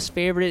 like us,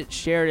 favorite it,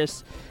 share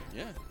us,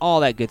 all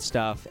that good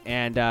stuff.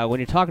 And when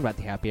you're talking about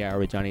the Happy Hour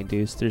with Johnny and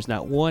Deuce, there's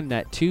not one,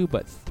 not two,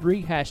 but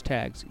 3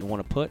 hashtags you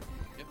want to put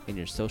in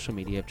your social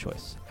media of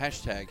choice.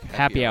 Hashtag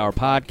Happy Hour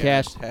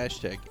Podcast,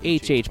 hashtag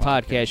HH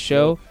Podcast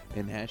Show,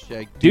 and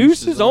hashtag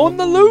Deuces on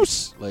the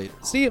Loose. Later.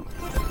 See you.